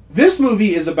 This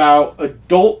movie is about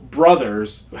adult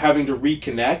brothers having to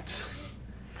reconnect,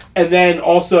 and then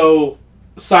also.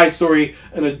 Side story,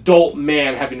 an adult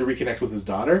man having to reconnect with his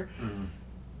daughter. Mm-hmm.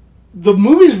 The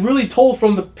movie's really told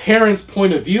from the parents'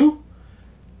 point of view.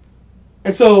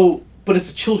 And so, but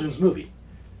it's a children's movie.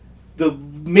 The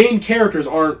main characters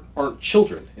aren't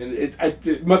children. And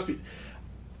it must be...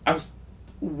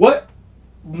 what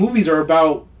movies are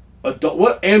about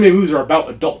what anime movies are about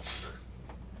adults?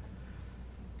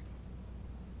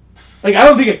 Like, I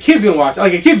don't think a kid's gonna watch.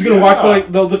 Like, a kid's gonna watch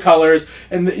the colors,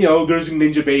 and there's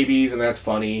ninja babies, and that's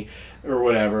funny, or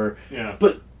whatever. Yeah.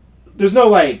 But there's no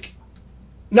like,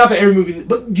 not that every movie,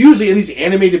 but usually in these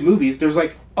animated movies, there's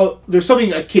like, there's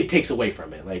something a kid takes away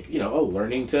from it, like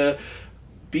learning to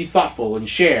be thoughtful and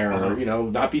share, or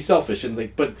not be selfish, and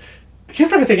like, but a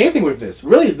kid's not gonna take anything away from this.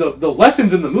 Really, the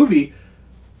lessons in the movie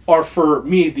are for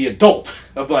me, the adult,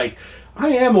 of like, I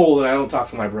am old and I don't talk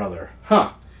to my brother,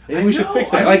 huh? Maybe we should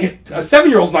fix that. Like, a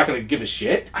 7-year-old's not going to give a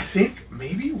shit. I think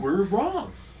maybe we're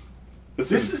wrong.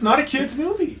 This is not a kid's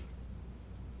movie.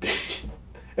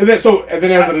 and then as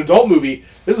an adult movie,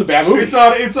 this is a bad movie. It's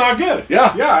not good.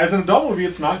 Yeah. Yeah, as an adult movie,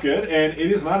 it's not good, and it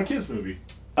is not a kid's movie.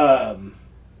 And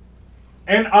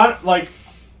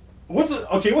what's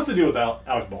the deal with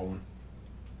Alec Baldwin?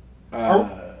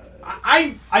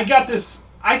 I got this.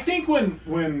 I think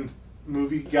when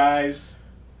movie guys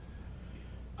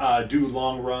do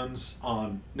long runs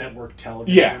on network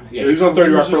television. Yeah, he was on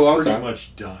 30 Rock for a long time. Pretty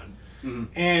much done. Mm-hmm.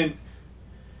 And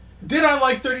did I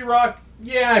like 30 Rock?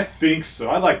 Yeah, I think so.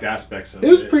 I liked aspects of it.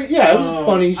 It was pretty. Yeah, it was a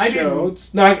funny show.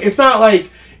 It's not like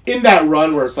in that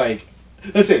run where it's like,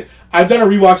 listen, I've done a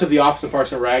rewatch of The Office and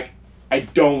Parks and Rec. I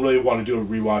don't really want to do a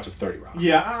rewatch of 30 Rock.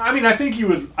 Yeah, I mean, I think you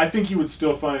would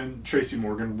still find Tracy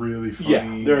Morgan really funny.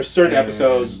 Yeah, there are certain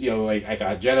episodes, like, I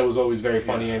thought Jenna was always very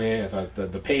funny in it. I thought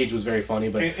the Page was very funny,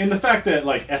 but and the fact that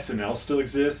like SNL still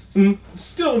exists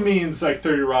still means like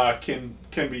 30 Rock can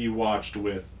be watched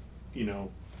with, yeah,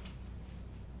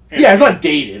 it's not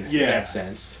dated in that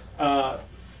sense. But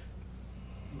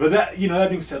that that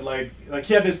being said, like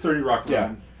he had his 30 Rock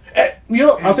run.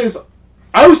 I'll say this.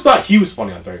 I always thought he was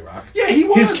funny on 30 Rock. Yeah, he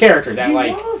was. His character, he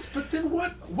was, but then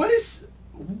what is...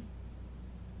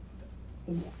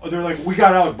 They're like, we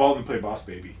got Alec Baldwin to play Boss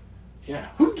Baby. Yeah.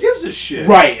 Who gives a shit?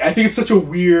 Right. I think it's such a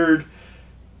weird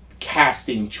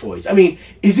casting choice. I mean,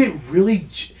 is it really...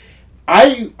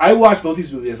 I watched both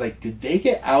these movies, like, did they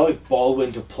get Alec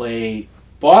Baldwin to play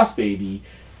Boss Baby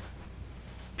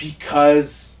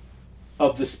because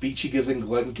of the speech he gives in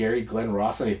Glenn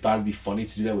Ross, and they thought it'd be funny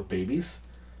to do that with babies?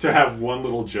 To have one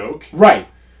little joke? Right.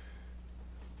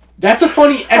 That's a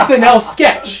funny SNL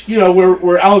sketch,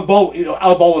 where Alec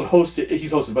Baldwin hosted,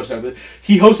 he's hosted a bunch of times, but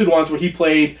he hosted once where he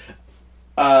played,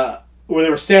 where there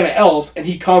were Santa elves, and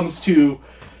he comes to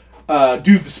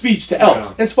do the speech to elves.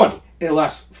 Yeah. And it's funny. And it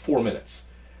lasts 4 minutes.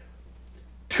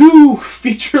 2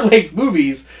 feature-length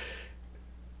movies,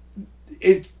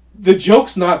 the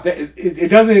joke's not that... It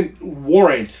doesn't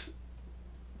warrant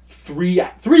 3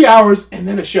 hours and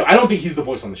then a show. I don't think he's the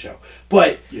voice on the show.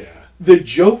 But Yeah. the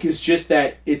joke is just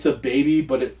that it's a baby,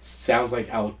 but it sounds like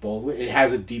Alec Baldwin. It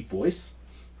has a deep voice.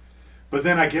 But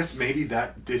then I guess maybe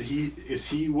is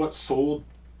he what sold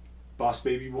Boss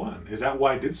Baby 1? Is that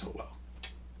why it did so well?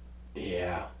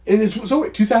 Yeah. And it's so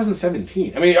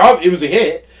 2017. I mean, it was a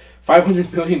hit.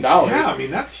 $500 million. Yeah, I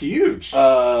mean, that's huge.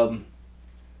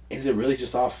 Is it really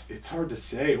just off? It's hard to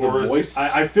say. The Or voice?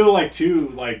 I feel like, too,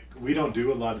 like, we don't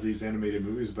do a lot of these animated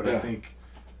movies, but I think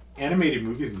animated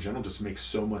movies in general just make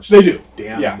so much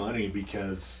damn money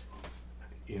because,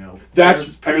 you know,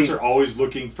 parents are always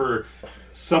looking for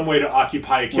some way to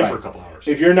occupy a kid for a couple hours.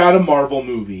 If you're not a Marvel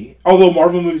movie, although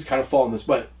Marvel movies kind of fall in this,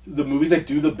 but the movies that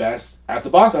do the best at the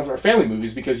box office are family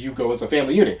movies because you go as a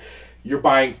family unit. You're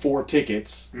buying 4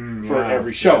 tickets for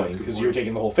every showing because you're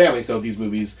taking the whole family. So these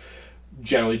movies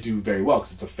generally do very well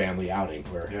because it's a family outing.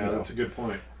 Where that's a good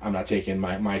point. I'm not taking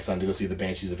my son to go see the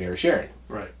Banshees of Inisherin.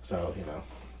 Right. So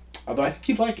although I think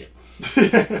he'd like it.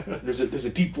 There's a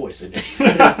deep voice in it.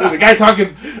 There's a guy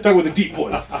talking with a deep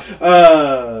voice.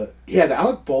 The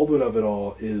Alec Baldwin of it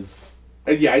all is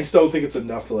I just don't think it's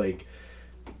enough to like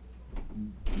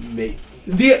make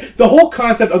the whole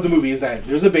concept of the movie is that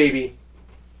there's a baby.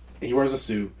 He wears a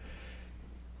suit.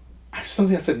 I just don't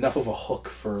think that's enough of a hook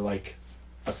for like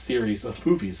a series of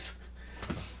movies.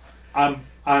 I'm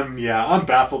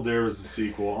baffled there was a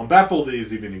sequel. I'm baffled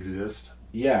these even exist.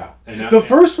 Yeah, the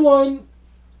first one,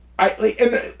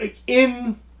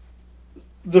 in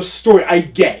the story, I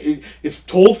get it, it's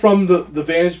told from the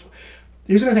vantage.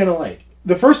 Here's another thing I don't like.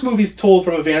 The first movie's told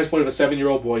from a vantage point of a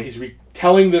 7-year-old boy. He's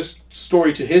retelling this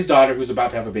story to his daughter, who's about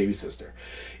to have a baby sister.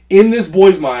 In this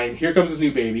boy's mind, here comes his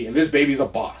new baby, and this baby's a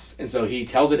boss. And so he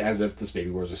tells it as if this baby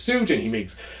wears a suit, and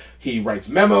he writes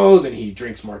memos, and he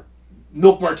drinks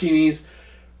milk martinis.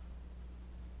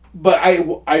 But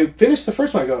I finished the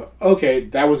first one, I go, okay,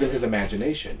 that was in his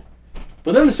imagination.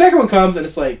 But then the second one comes, and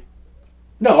it's like,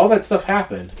 no, all that stuff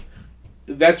happened.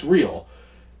 That's real.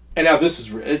 And now this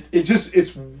is real.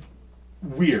 It's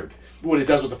weird what it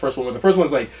does with the first one. Where the first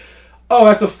one's like, oh,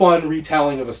 that's a fun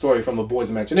retelling of a story from a boy's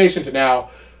imagination to now,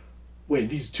 wait,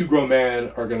 these 2 grown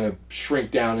men are going to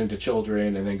shrink down into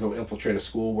children and then go infiltrate a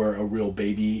school where a real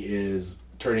baby is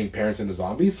turning parents into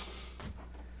zombies?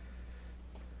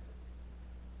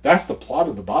 That's the plot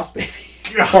of The Boss Baby.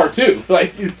 Part 2.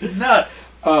 Like, it's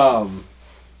nuts.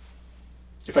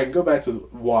 If I can go back to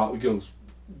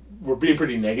we're being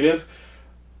pretty negative.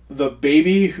 The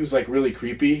baby who's like really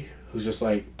creepy, who's just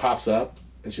like pops up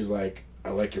and she's like, I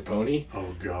like your pony.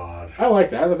 Oh, God. I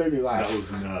like that. That made me laugh. That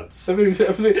was nuts.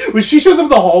 When she shows up in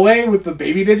the hallway with the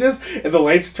baby ninjas and the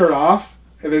lights turn off,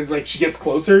 and then like she gets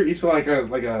closer, each like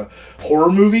a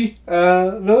horror movie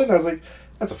villain. I was like,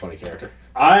 that's a funny character.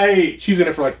 She's in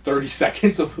it for like 30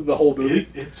 seconds of the whole movie.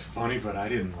 It's funny, but I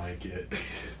didn't like it.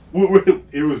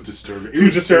 It was disturbing. It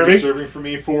was disturbing? Disturbing for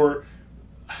me.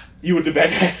 You went to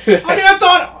bed. I mean, I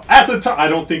thought at the time. I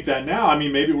don't think that now. I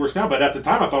mean, maybe worse now. But at the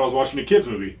time, I thought I was watching a kids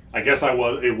movie. I guess I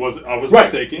was. I was right.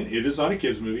 mistaken. It is not a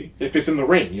kids movie. It fits in the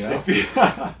ring, you know.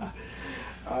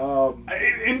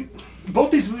 And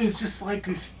both these movies, just like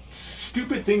these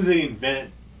stupid things they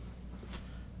invent.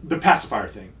 The pacifier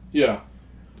thing. Yeah.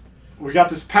 We got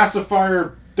this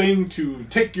pacifier thing to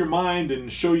take your mind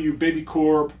and show you Baby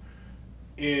Corp,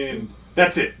 and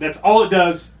that's it. That's all it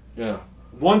does. Yeah.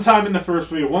 One time in the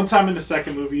first movie, one time in the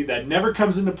second movie, that never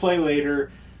comes into play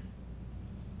later.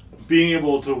 Being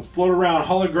able to float around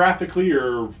holographically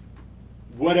or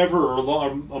whatever,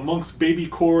 or amongst Baby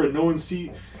Core and no one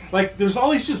see. Like, there's all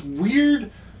these just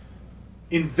weird,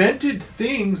 invented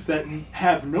things that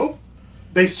have no.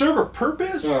 They serve a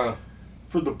purpose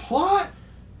for the plot,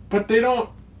 but they don't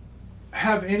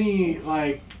have any,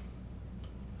 like.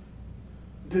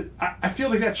 I feel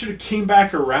like that should have came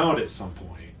back around at some point.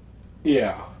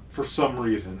 Yeah. For some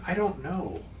reason. I don't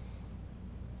know.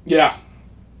 Yeah.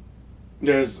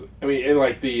 In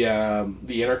like the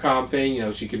intercom thing, you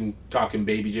know, she can talk in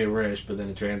baby gibberish, but then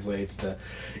it translates to,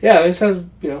 this has,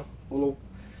 the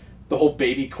whole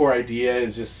baby core idea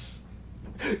is just,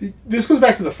 this goes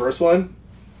back to the first one,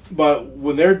 but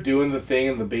when they're doing the thing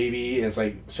and the baby, it's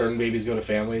like certain babies go to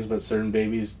families, but certain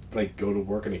babies like go to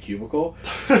work in a cubicle.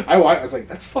 I was like,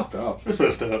 that's fucked up. That's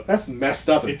messed up. That's messed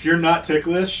up. If you're not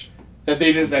ticklish,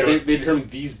 they determined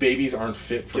these babies aren't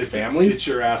fit for families. Get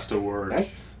your ass to work.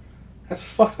 That's That's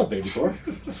fucked up, baby Thor.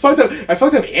 It's fucked up. I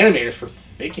fucked up animators for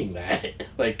thinking that.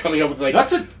 Like, coming up with, like...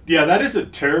 That is a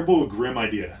terrible, grim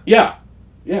idea. Yeah.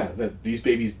 Yeah, that these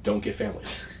babies don't get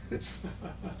families. It's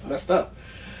messed up.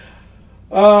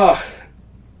 So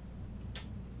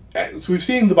we've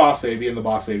seen the Boss Baby and the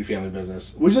Boss Baby family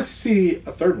business. Would you like to see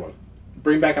a third one?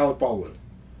 Bring back Alec Baldwin.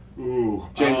 Ooh.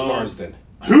 James Marsden.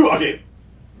 Who? Okay.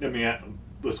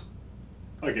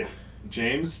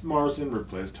 James Marsden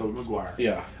replaced Tobey Maguire.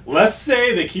 Yeah. Let's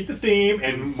say they keep the theme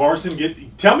and Marsden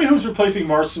tell me who's replacing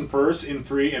Marsden first in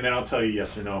 3, and then I'll tell you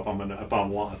yes or no if I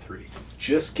want a 3.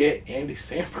 Just get Andy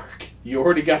Samberg. You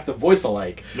already got the voice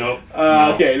alike. Nope.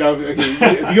 No. Okay.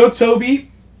 If you go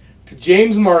Toby to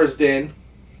James Marsden,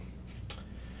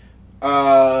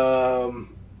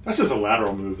 that's just a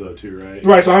lateral move though, too, right?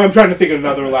 Right. So I'm trying to think of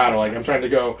another lateral. Like I'm trying to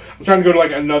go to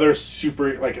like another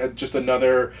super, like just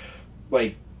another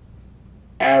like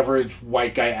average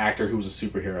white guy actor who's a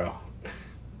superhero,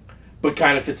 but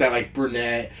kind of fits that like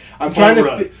brunette. I'm trying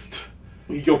to.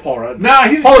 You go Paul Rudd. Nah,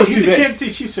 he's a Kansas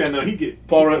City Chiefs fan though.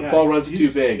 Paul Rudd's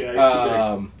too big. Yeah, he's too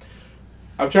big.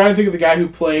 I'm trying to think of the guy who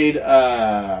played.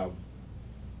 I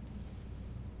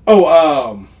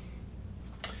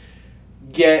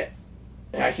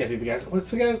can't think of the guys.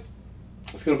 What's the guy?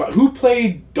 Who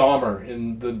played Dahmer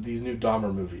in these new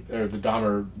Dahmer movie or the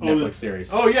Dahmer Netflix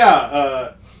series? Oh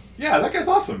yeah, that guy's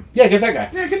awesome. Yeah, get that guy.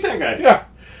 Yeah, get that guy. Yeah,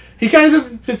 he kind of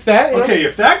just fits that. Okay,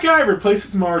 if that guy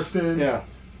replaces Marsden, yeah,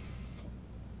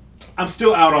 I'm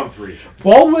still out on 3.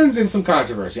 Baldwin's in some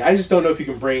controversy. I just don't know if you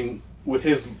can bring with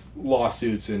his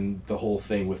lawsuits and the whole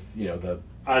thing with the.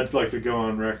 I'd like to go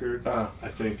on record. I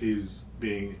think he's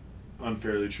being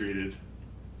unfairly treated.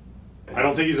 I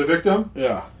don't think he's a victim.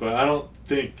 Yeah. But I don't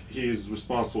think he's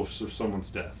responsible for someone's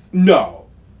death. No.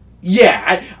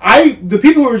 Yeah. The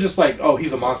people who were just like, oh,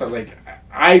 he's a monster, I was like,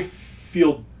 I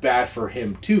feel bad for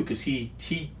him too, because he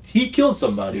killed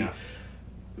somebody,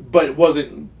 but it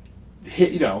wasn't,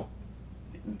 he didn't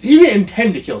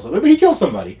intend to kill somebody, but he killed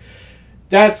somebody.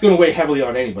 That's going to weigh heavily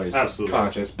on anybody's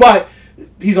conscience. But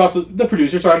he's also the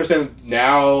producer, so I understand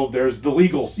now there's the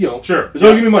legals, Sure. There's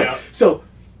always going to be money. Yeah. So,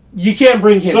 you can't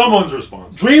bring him. Someone's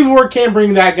responsible. DreamWorks can't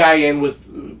bring that guy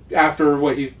in after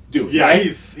what he's doing. Yeah, right?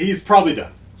 he's probably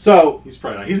done. So he's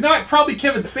probably done. He's not probably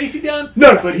Kevin Spacey done.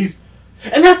 No. But he's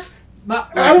and that's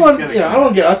not. I don't want I don't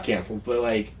want to get us canceled, but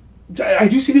like I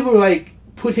do see people who like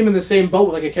put him in the same boat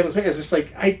with like a Kevin Spacey. It's just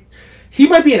like he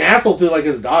might be an asshole to like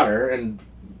his daughter, and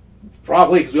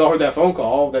probably because we all heard that phone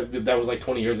call that was like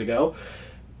 20 years ago.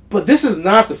 But this is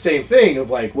not the same thing of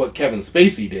like what Kevin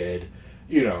Spacey did.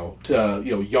 To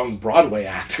young Broadway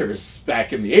actors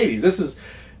back in the 80s. This is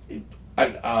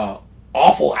an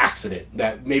awful accident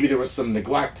that maybe there was some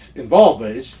neglect involved,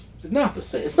 but it's not the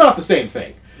same. It's not the same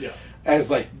thing. Yeah.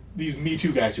 As like these Me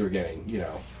Too guys who are getting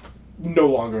no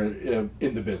longer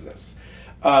in the business.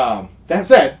 That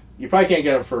said, you probably can't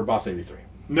get him for Boss Baby 3.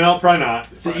 No, probably not.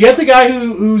 So you get the guy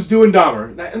who's doing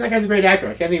Dahmer, and that guy's a great actor.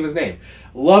 I can't think of his name.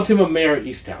 Loved him on Mayor of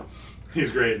Easttown.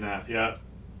 He's great in that. Yeah.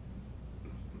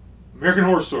 American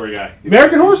Horror Story guy.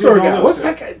 American Horror Story guy. What's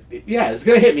that guy? Yeah, it's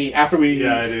gonna hit me after we.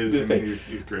 Yeah, it is. Do the thing.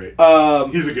 He's great.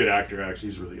 He's a good actor. Actually,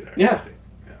 he's a really good actor.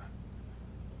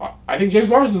 Yeah. I think James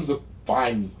Marsden's a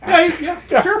fine actor.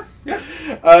 Yeah. Sure. Yeah.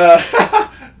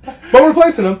 But we're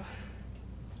replacing him.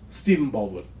 Stephen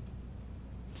Baldwin.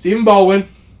 Stephen Baldwin,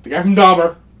 the guy from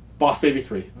Dahmer, Boss Baby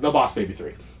 3. The Boss Baby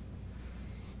 3.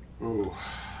 Ooh.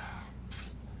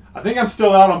 I think I'm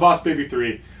still out on Boss Baby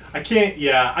 3. I can't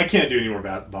do any more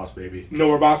Boss Baby. No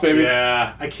more Boss Babies?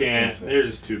 Yeah, I can't. They're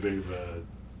just too big of a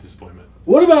disappointment.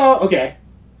 What about, okay,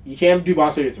 you can't do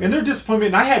Boss Baby 3. And they're disappointment,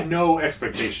 and I had no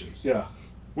expectations. Yeah.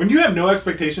 When you have no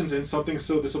expectations and something's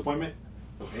still disappointment,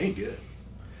 it ain't good.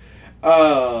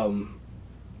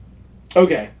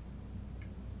 Okay.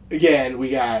 Again,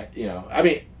 we got,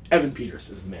 Evan Peters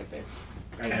is the man's name.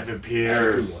 Evan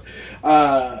Peters.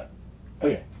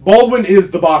 Okay. Baldwin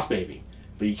is the Boss Baby.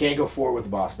 But you can't go forward with the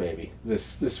Boss Baby,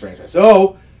 this franchise.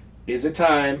 So, is it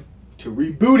time to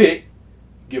reboot it?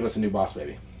 Give us a new Boss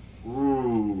Baby.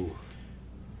 Ooh.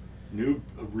 A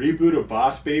reboot of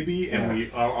Boss Baby,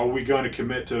 and are we going to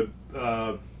commit to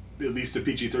at least a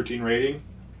PG-13 rating?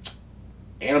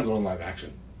 And I'm going live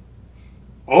action.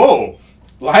 Oh!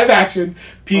 Live action,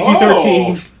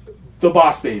 PG-13, The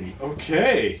Boss Baby.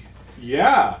 Okay.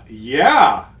 Yeah,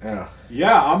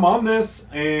 I'm on this,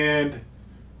 and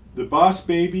the Boss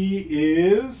Baby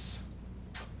is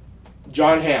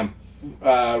John Hamm,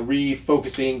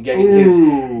 refocusing, getting his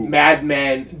Mad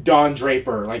Men Don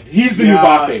Draper. Like he's the new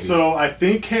Boss Baby. So I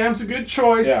think Hamm's a good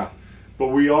choice. Yeah. But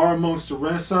we are amongst a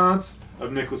renaissance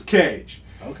of Nicolas Cage.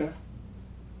 Okay.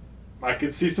 I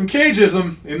could see some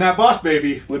cageism in that Boss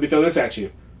Baby. Let me throw this at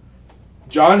you.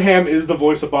 John Hamm is the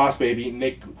voice of Boss Baby.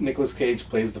 Nicolas Cage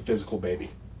plays the physical baby.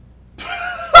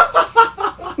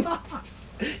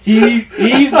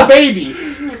 He's the baby.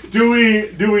 Do we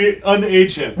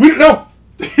unage him? We don't know.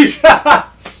 It's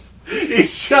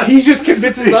just He just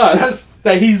convinces us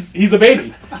that he's a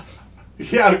baby.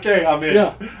 Yeah, okay, I'm in.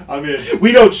 Yeah. I'm in.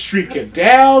 We don't shriek him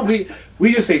down. We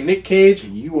just say, Nick Cage,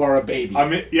 you are a baby.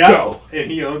 I'm in. Yeah. Go.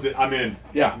 And he owns it. I'm in.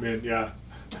 Yeah. I'm in. Yeah.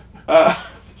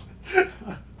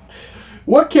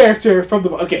 What character from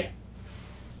the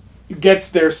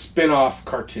gets their spin-off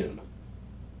cartoon?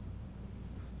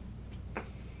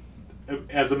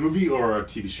 As a movie or a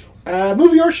TV show?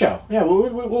 Movie or show? Yeah.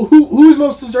 Well, who's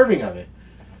most deserving of it?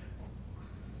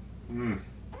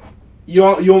 You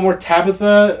want more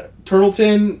Tabitha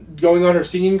Turtleton going on her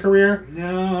singing career?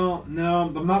 No,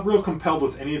 I'm not real compelled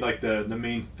with any like the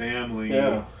main family.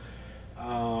 Yeah.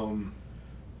 I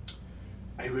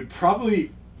would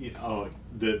probably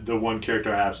the one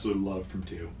character I absolutely love from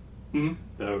 2.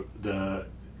 Mm-hmm. The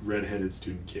redheaded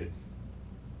student kid.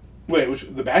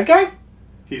 Wait, the bad guy?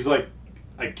 He's like,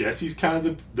 I guess he's kind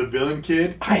of the villain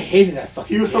kid. I hated that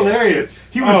fucking. He was kid. hilarious.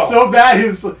 He was so bad.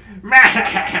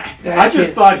 I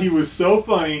just thought he was so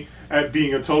funny at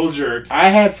being a total jerk. I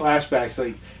had flashbacks.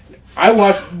 Like, I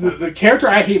watched the character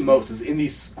I hate most is in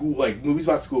these school movies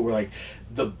about school where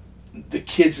the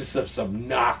kids just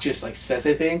obnoxious says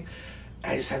a thing.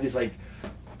 I just have these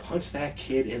punch that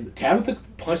kid in Tabitha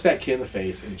punched that kid in the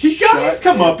face and he got his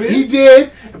comeuppance. He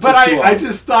did, but I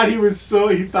just thought he was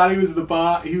thought he was the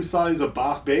boss. He thought he was a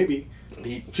boss baby.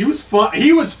 He was fun.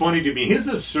 He was funny to me.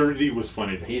 His absurdity was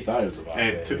funny to me. He thought it was a boss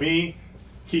baby. And to me,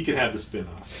 he can have the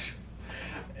spin-offs.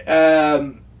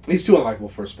 He's too unlikable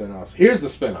for a spin-off. Here's the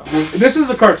spin-off. This is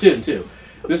a cartoon too.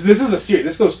 This is a series.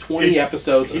 This goes 20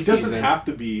 episodes. He doesn't have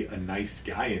to be a nice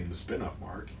guy in the spin-off,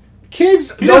 Mark.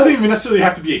 Kids. He doesn't even necessarily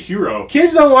have to be a hero.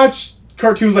 Kids don't watch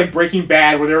cartoons like Breaking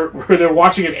Bad where they're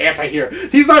watching an anti-hero.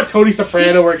 He's not Tony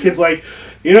Soprano where kids I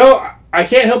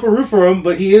can't help but root for him,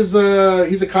 but he's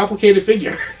a complicated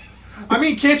figure. I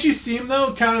mean, can't you see him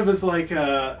though, kind of as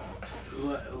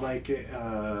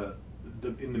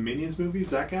in the Minions movies,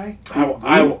 that guy?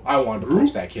 I wanted to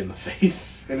punch that kid in the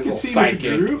face and his little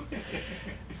sidekick.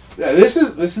 Yeah, this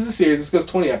is a series. This goes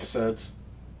 20 episodes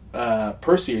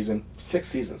per season, 6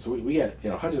 seasons. So we get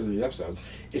hundreds of these episodes.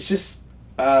 It's just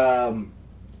Amy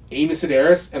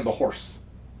Sedaris and the horse,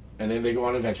 and then they go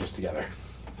on adventures together.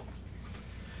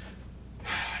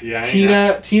 Yeah,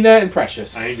 Tina and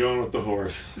Precious. I ain't going with the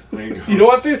horse. You know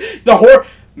what? The horse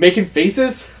making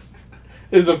faces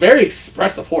is a very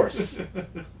expressive horse.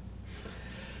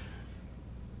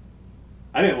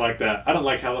 I didn't like that. I don't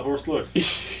like how the horse looks.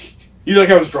 You like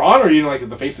how it was drawn, or you didn't like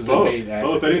the faces both? made?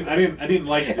 Both. I didn't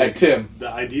like at Tim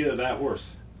the idea of that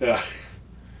horse. Yeah.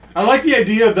 I like the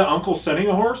idea of the uncle sending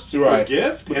a horse for a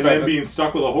gift and then being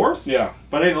stuck with a horse. Yeah.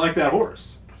 But I didn't like that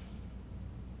horse.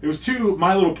 It was too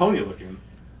My Little Pony looking.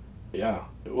 Yeah.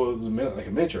 It was like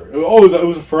a miniature. Oh, it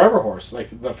was a forever horse,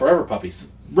 like the forever puppies.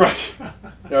 Right.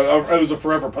 It was a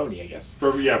forever pony, I guess.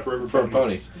 Forever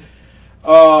ponies.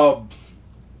 All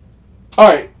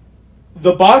right.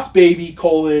 The Boss Baby: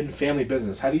 Family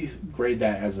Business. How do you grade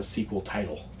that as a sequel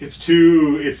title? It's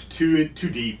too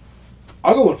deep.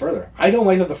 I'll go one further. I don't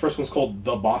like that the first one's called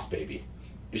The Boss Baby.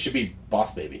 It should be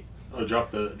Boss Baby. Oh,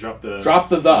 drop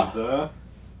the.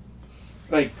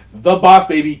 Like The Boss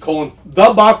Baby: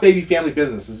 The Boss Baby Family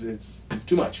Business it's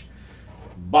too much.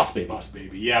 Boss Baby. Boss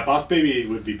Baby. Yeah, Boss Baby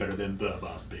would be better than The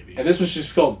Boss Baby. And this was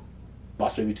just called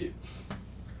Boss Baby 2.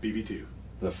 BB2.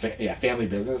 Family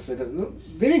business. They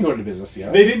didn't go into business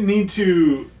together. They didn't need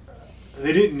to.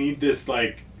 They didn't need this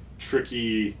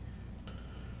tricky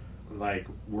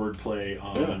wordplay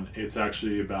on. Yeah. It's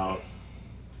actually about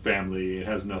family. It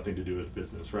has nothing to do with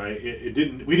business, right? It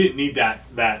didn't. We didn't need that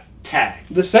tag.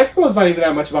 The second one's not even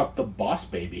that much about the Boss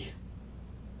Baby.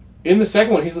 In the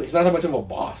second one, he's not that much of a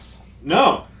boss.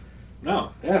 No.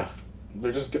 Yeah,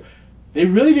 they're just. They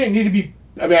really didn't need to be.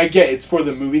 I mean, I get it's for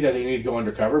the movie that they need to go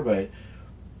undercover, but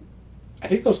I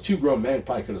think those 2 grown men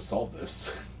probably could have solved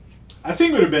this. I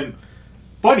think it would have been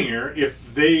funnier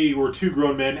if they were 2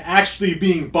 grown men actually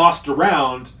being bossed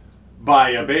around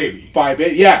by a baby.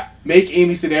 Yeah. Make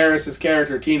Amy Sedaris'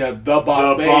 character, Tina, the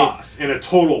boss baby. Boss. And a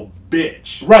total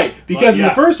bitch. Right. Because in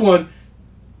the first one,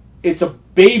 it's a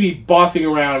baby bossing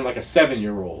around like a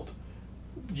 7-year-old.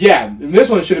 Yeah. In this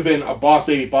one, it should have been a boss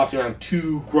baby bossing around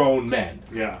 2 grown men.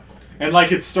 Yeah. And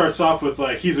it starts off with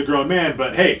he's a grown man,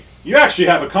 but hey, you actually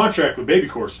have a contract with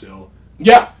BabyCorp still.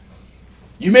 Yeah.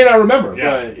 You may not remember,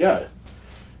 but yeah.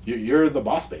 You're the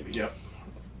boss baby. Yep.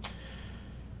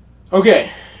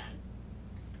 Okay.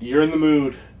 You're in the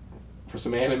mood for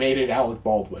some animated Alec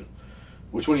Baldwin.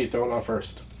 Which one are you throwing on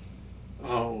first?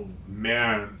 Oh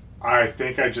man, I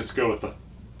think I just go with the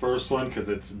first one because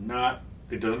it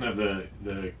doesn't have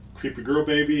the creepy girl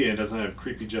baby and it doesn't have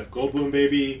creepy Jeff Goldblum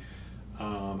baby.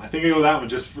 I think I go with that one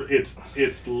just for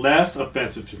it's less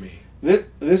offensive to me.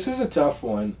 This is a tough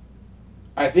one.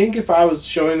 I think if I was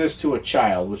showing this to a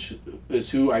child, which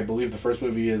is who I believe the first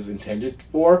movie is intended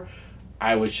for,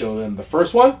 I would show them the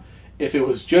first one. If it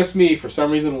was just me, for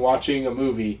some reason, watching a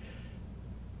movie,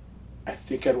 I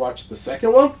think I'd watch the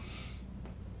second one.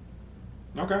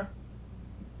 Okay.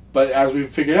 But as we've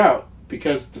figured out,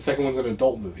 because the second one's an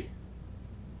adult movie,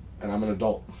 and I'm an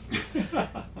adult,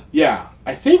 yeah,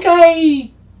 I think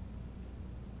I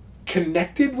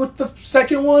connected with the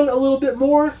second one a little bit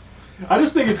more. I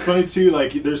just think it's funny too.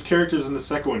 Like, there's characters in the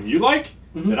second one you like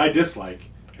that I dislike,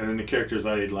 and then the characters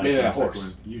I like in the second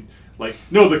one you like.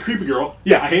 No, the creepy girl.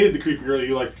 Yeah, I hated the creepy girl.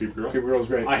 You liked the creepy girl. Creepy girl's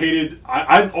great.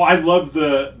 I loved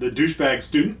the douchebag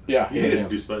student. Yeah, you hated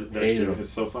the douchebag student. It's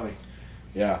so funny.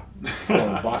 Yeah,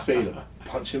 Boss Baby to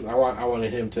punch him. I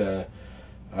wanted him to.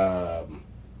 I'm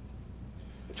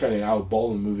trying to think, Alec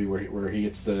Baldwin movie where he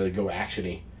gets to go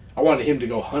actiony. I wanted him to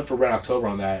go hunt for Red October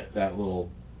on that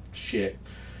little shit.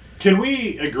 Can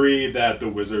we agree that the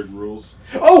wizard rules?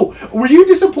 Oh, were you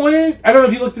disappointed? I don't know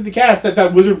if you looked at the cast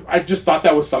that wizard. I just thought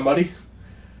that was somebody.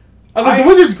 I was like, the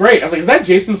wizard's great. I was like, is that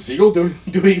Jason Segel doing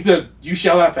the "You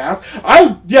Shall Not Pass"?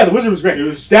 The wizard was great.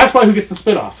 That's probably who gets the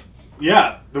spinoff.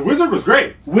 Yeah, the wizard was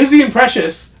great. Wizzy and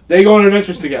Precious, they go on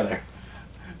adventures together.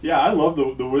 Yeah, I love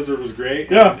the wizard was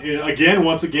great. Yeah. And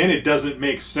once again, it doesn't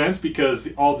make sense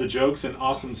because all the jokes and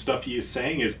awesome stuff he is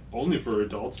saying is only for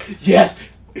adults. Yes,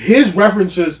 his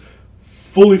references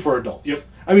fully for adults. Yep.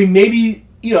 I mean, maybe,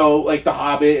 like The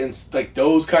Hobbit and like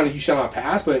those kind of "You Shall Not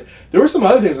Pass," but there were some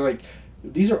other things like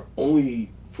these are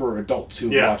only for adults who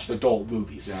watched adult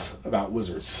movies about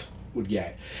wizards would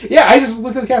get. Yeah, I just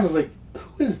looked at the cast. I was like,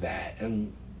 who is that?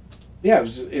 And yeah,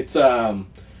 it's the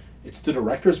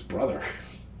director's brother.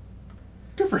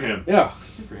 Good for him. Yeah,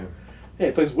 good for him. Yeah,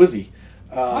 he plays Wizzy.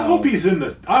 I hope he is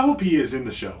in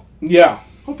the show. Yeah,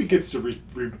 hope he gets to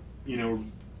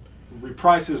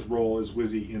reprise his role as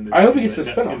Wizzy in the. I hope he gets the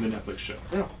spinoff in the Netflix show.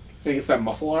 Yeah, he gets that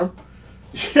muscle arm.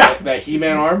 Yeah, that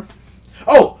He-Man arm.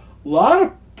 Oh, a lot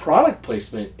of product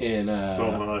placement in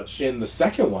so much in the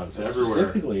second one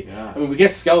specifically. Yeah. I mean, we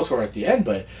get Skeletor at the end,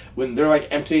 but when they're like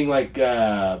emptying like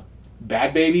Bad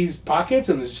Baby's pockets,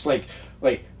 and it's just like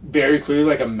very clearly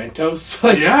like a Mentos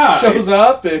shows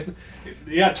up, and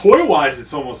toy wise,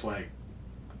 it's almost like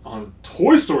on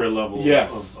Toy Story level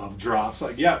of drops.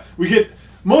 Like we get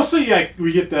mostly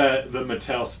we get the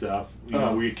Mattel stuff.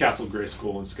 We get Castle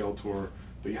Grayskull and Skeletor,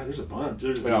 but there's a bunch.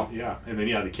 And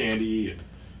then the candy and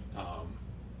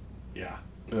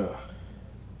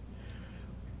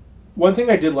One thing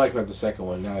I did like about the second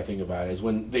one, now I think about it, is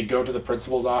when they go to the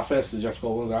principal's office, Jeff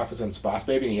Goldblum's office, and it's Boss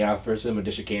Baby, and he offers him a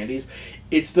dish of candies.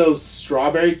 It's those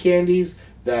strawberry candies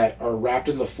that are wrapped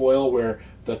in the foil where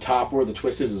the top where the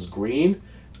twist is green.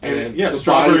 And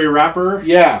strawberry wrapper.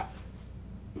 Yeah.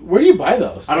 Where do you buy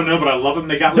those? I don't know, but I love them.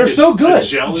 They're so good.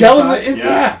 Gel in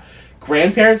the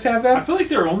grandparents have them. I feel like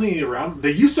they're only around.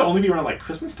 They used to only be around like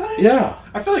Christmas time. Yeah.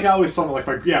 I feel like I always saw them like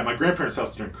my grandparents'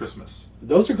 house during Christmas.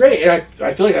 Those are great, and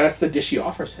I feel like that's the dish he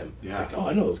offers him. Yeah. It's like,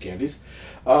 I know those candies.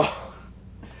 All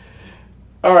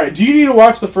right. Do you need to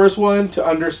watch the first one to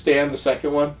understand the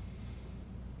second one?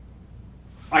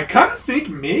 I kind of think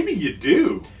maybe you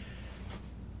do.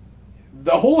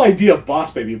 The whole idea of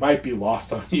Boss Baby might be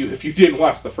lost on you if you didn't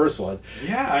watch the first one.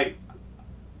 Yeah,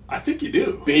 I think you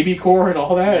do. Baby core and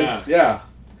all that. Yeah.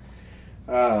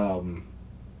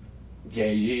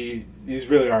 These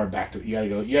really are back to. You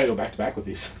gotta go back to back with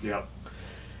these. Yep.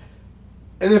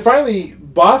 And then finally, the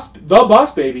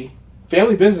Boss Baby,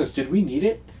 Family Business. Did we need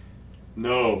it?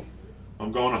 No,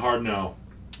 I'm going a hard no.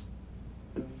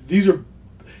 These are.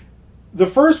 The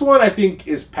first one I think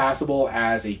is passable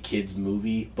as a kids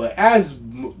movie, but as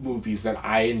movies that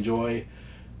I enjoy,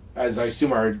 as I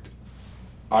assume our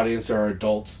audience are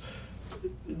adults,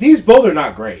 these both are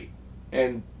not great,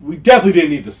 and we definitely didn't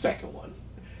need the second one.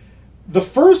 The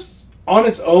first, on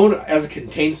its own, as a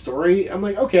contained story, I'm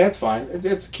like, okay, that's fine.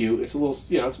 It's cute. It's a little,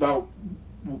 it's about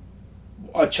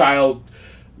a child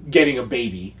getting a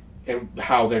baby and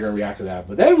how they're going to react to that.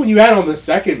 But then when you add on the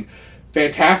second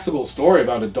fantastical story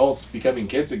about adults becoming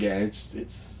kids again,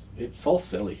 it's all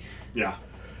silly. Yeah.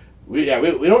 We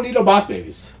don't need no Boss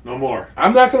Babies. No more.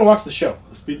 I'm not going to watch the show.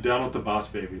 Let's be done with the Boss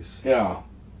Babies. Yeah.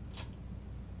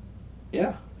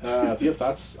 Yeah. If you have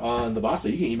thoughts on the Boss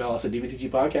Baby, you can email us at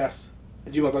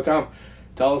dvtgpodcast@gmail.com.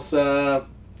 Tell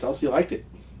us you liked it.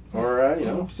 or you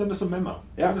know, send us a memo.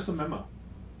 Yeah. Send us a memo.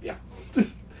 Yeah.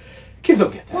 Kids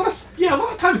don't get that. A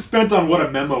lot of time spent on what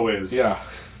a memo is. Yeah.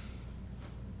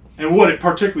 And what it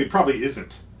particularly probably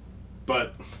isn't.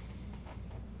 But,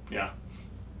 yeah.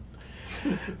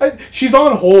 She's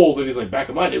on hold, and he's like, back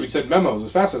in my day, we send memos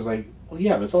as fast as like, well,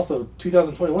 yeah, but it's also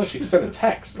 2021. She can send a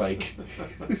text. Like,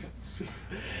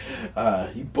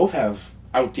 you both have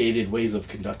outdated ways of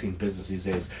conducting business these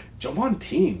days. Jump on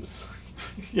Teams.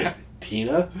 Yeah.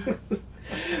 Tina.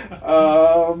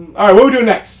 All right, what are we doing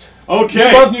next?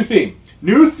 Okay. New theme.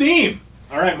 New theme.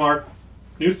 All right, Mark.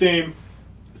 New theme.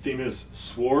 The theme is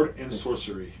sword and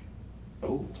sorcery.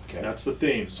 Oh, okay. That's the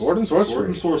theme. Sword and sorcery. Sword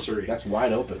and sorcery. That's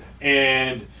wide open.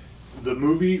 And the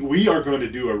movie, we are going to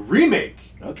do a remake.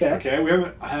 Okay. Okay. We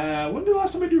haven't. When did the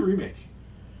last time I do a remake?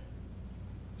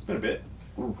 It's been a bit.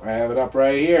 Ooh, I have it up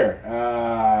right here.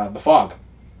 The Fog.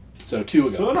 So 2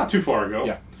 ago. So not too far ago.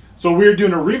 Yeah. So we're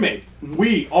doing a remake.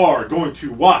 We are going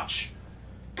to watch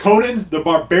Conan the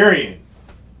Barbarian.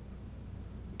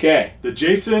 Okay. The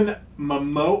Jason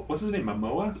Momoa. What's his name?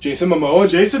 Momoa? Jason Momoa.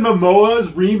 Jason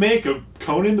Momoa's remake of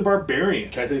Conan the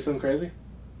Barbarian. Can I tell you something crazy?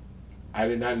 I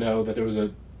did not know there was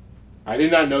a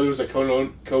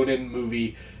Conan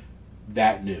movie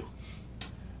that new.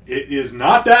 It is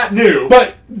not that new.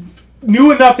 But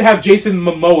new enough to have Jason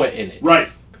Momoa in it. Right.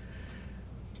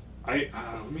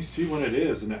 Let me see when it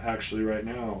is, and actually right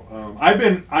now,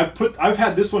 I've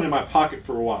had this one in my pocket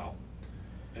for a while,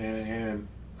 and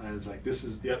I was like, this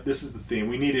is the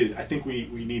theme. I think we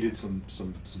needed some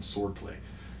sword play.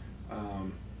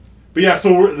 But yeah,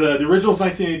 so the original is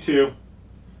 1982,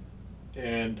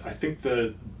 and I think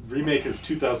the remake is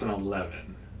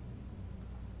 2011.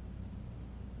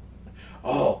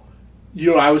 Oh, you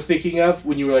know what I was thinking of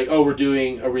when you were like, oh, we're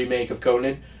doing a remake of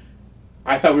Conan?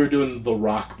 I thought we were doing the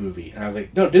Rock movie. And I was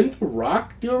like, no, didn't the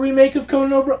Rock do a remake of Conan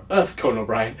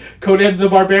the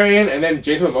Barbarian, and then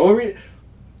Jason Momoa?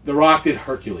 The Rock did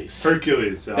Hercules.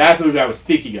 That's the movie I was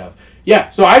thinking of. Yeah,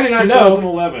 so I did not know.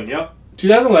 2011, yep.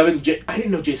 2011, I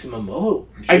didn't know Jason Momoa.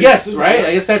 I guess, right?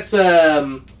 I guess that's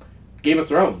Game of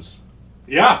Thrones.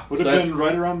 Yeah, would have been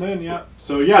right around then, yeah.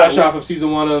 So, yeah. Fresh off of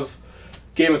season 1 of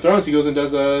Game of Thrones, he goes and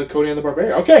does Conan the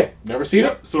Barbarian. Okay, never seen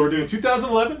it. So we're doing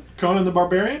 2011, Conan the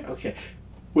Barbarian. Okay.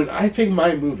 When I pick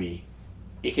my movie,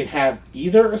 it can have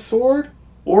either a sword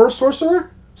or a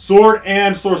sorcerer? Sword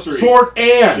and sorcery. Sword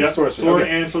and yep. sorcery. Sword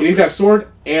okay. and sorcery. It needs to have sword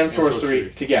and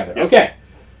sorcery together. Yep. Okay.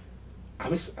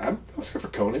 I'm excited for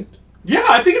Conan. Yeah,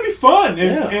 I think it'd be fun,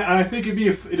 and Yeah. I think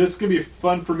it's gonna be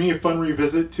fun for me, a fun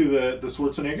revisit to the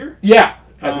Schwarzenegger. Yeah,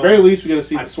 at the very least, we got to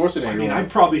see the Schwarzenegger. I mean, one.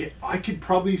 I could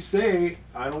probably say,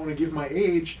 I don't want to give my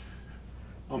age.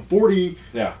 I'm 40.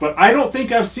 Yeah. But I don't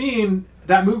think I've seen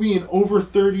that movie in over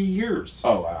 30 years.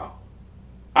 Oh wow!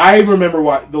 I remember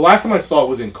the last time I saw it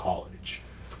was in college,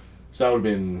 so that would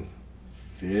have been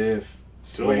fifth.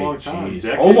 Still a long time.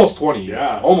 Almost 20 years.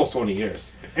 Yeah. Almost 20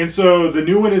 years. And so the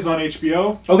new one is on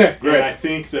HBO. Okay, great. And I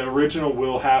think the original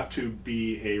will have to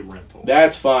be a rental.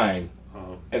 That's fine.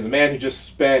 As a man who just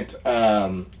spent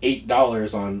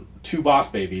 $8 on 2 Boss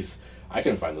Babies, I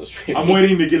couldn't find those streaming. I'm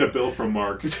waiting to get a bill from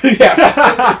Mark.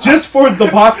 Yeah, just for the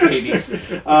Boss Babies.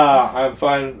 I'm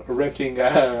fine renting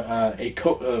Arnold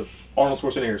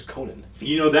Schwarzenegger's Conan.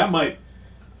 You know, that might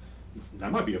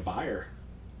be a buyer.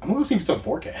 I'm gonna see if it's on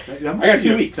 4K. I got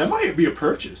 2 weeks. That might be a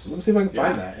purchase. I'm gonna see if I can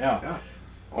find that. Yeah.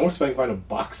 I want to see if I can find a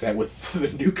box set with the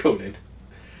new Conan.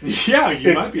 Yeah,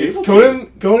 you might be able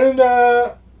to.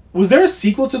 Conan. Was there a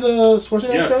sequel to the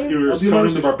Schwarzenegger? Yes, Conan? it was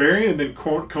Conan the Barbarian and then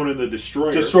Conan the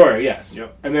Destroyer. Destroyer, yes.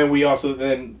 Yep. And then we also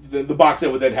the box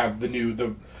set would then have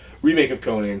the remake of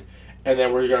Conan, and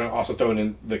then we're gonna also throw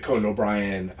in the Conan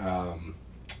O'Brien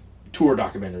tour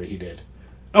documentary he did.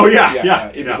 Oh yeah.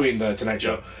 In between the Tonight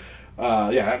Show.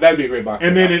 That'd be a great box.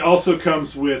 And then it also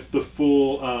comes with the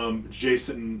full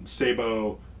Jason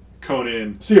Sabo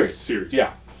Conan series.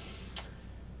 Yeah.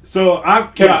 So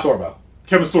I'm Kevin Sorbo.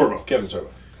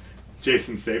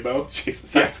 Jason Sabo.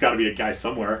 That's got to be a guy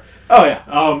somewhere. Oh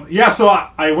yeah. So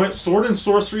I went sword and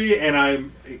sorcery, and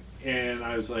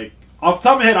I was like, off the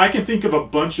top of my head, I can think of a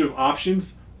bunch of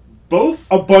options.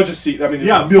 Both a bunch of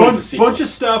bunch of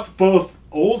stuff, both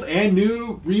old and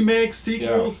new remakes,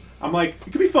 sequels. Yeah. I'm like,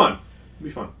 it could be fun.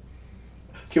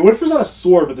 Okay, what if there's not a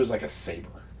sword, but there's like a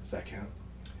saber? Does that count?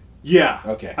 Yeah.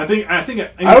 Okay. I think. I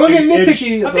don't get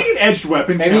nitpicky. I think an edged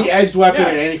weapon counts. Any edged weapon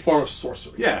and any form of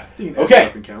sorcery. Yeah. I think an edged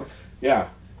weapon counts. Yeah.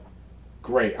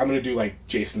 Great. I'm gonna do like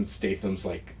Jason Statham's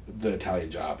like the Italian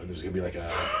Job, and there's gonna be like an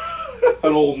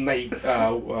old knight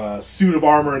suit of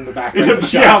armor in the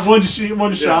background. Yeah, one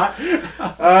shot.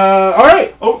 All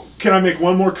right. Oh, can I make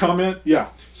one more comment? Yeah.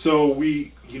 So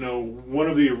we one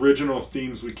of the original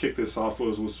themes we kicked this off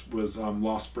was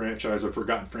Lost Franchise or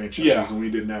Forgotten Franchises, Yeah. and we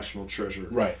did National Treasure.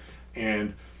 Right.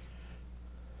 And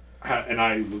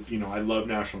I love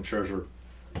National Treasure.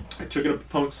 I took it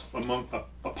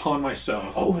upon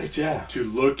myself. Oh, yeah.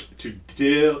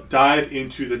 To dive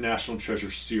into the National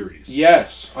Treasure series.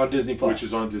 Yes, on Disney Plus. Which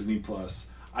is on Disney Plus.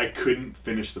 I couldn't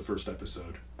finish the first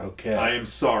episode. Okay. I am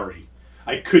sorry.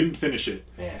 I couldn't finish it.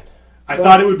 Man. I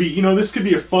thought it would be, this could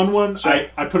be a fun one. Sure.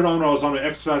 I put it on when I was on my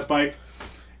exercise bike,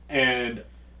 and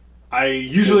I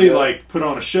usually put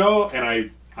on a show and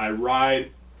I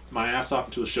ride my ass off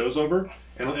until the show's over,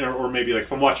 or maybe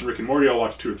if I'm watching Rick and Morty, I'll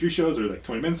watch 2 or 3 shows or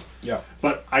 20 minutes. Yeah.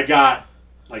 But I got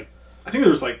I think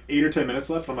there was 8 or 10 minutes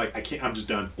left. And I'm like, I can't. I'm just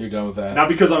done. You're done with that. Not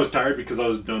because I was tired, because I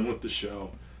was done with the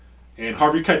show. And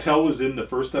Harvey Keitel was in the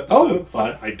first episode,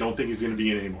 but I don't think he's going to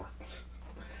be in anymore.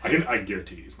 I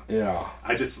guarantee he's not. Yeah.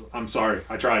 I'm sorry.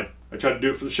 I tried to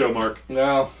do it for the show, Mark.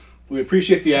 Well, we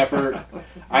appreciate the effort.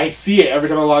 I see it every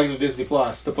time I log into Disney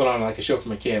Plus to put on a show for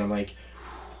my kid. I'm like,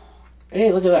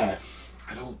 hey, look at that.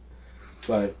 I don't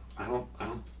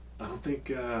think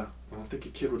a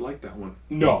kid would like that one.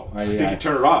 No, I think he'd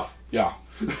turn it off. Yeah,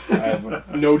 I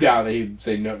have no doubt that he'd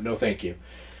say no, thank you.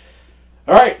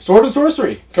 All right, Sword and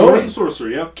Sorcery. Sword and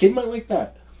Sorcery. Yep. Kid might like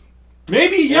that.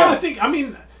 Maybe. Yeah.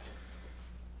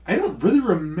 I don't really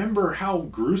remember how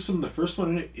gruesome the first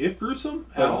one, if gruesome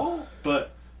at all,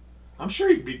 but I'm sure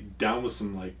he'd be down with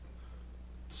some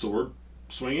sword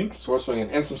swinging,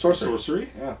 and some sorcery.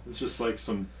 Yeah, it's just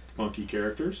some funky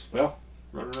characters. Well,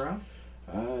 running around.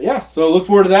 Yeah, so look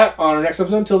forward to that on our next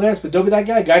episode. Until then, it's been Don't Be That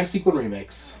Guy, Guide to Sequel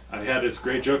Remakes. I had this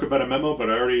great joke about a memo, but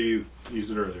I already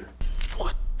used it earlier.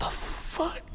 What the fuck?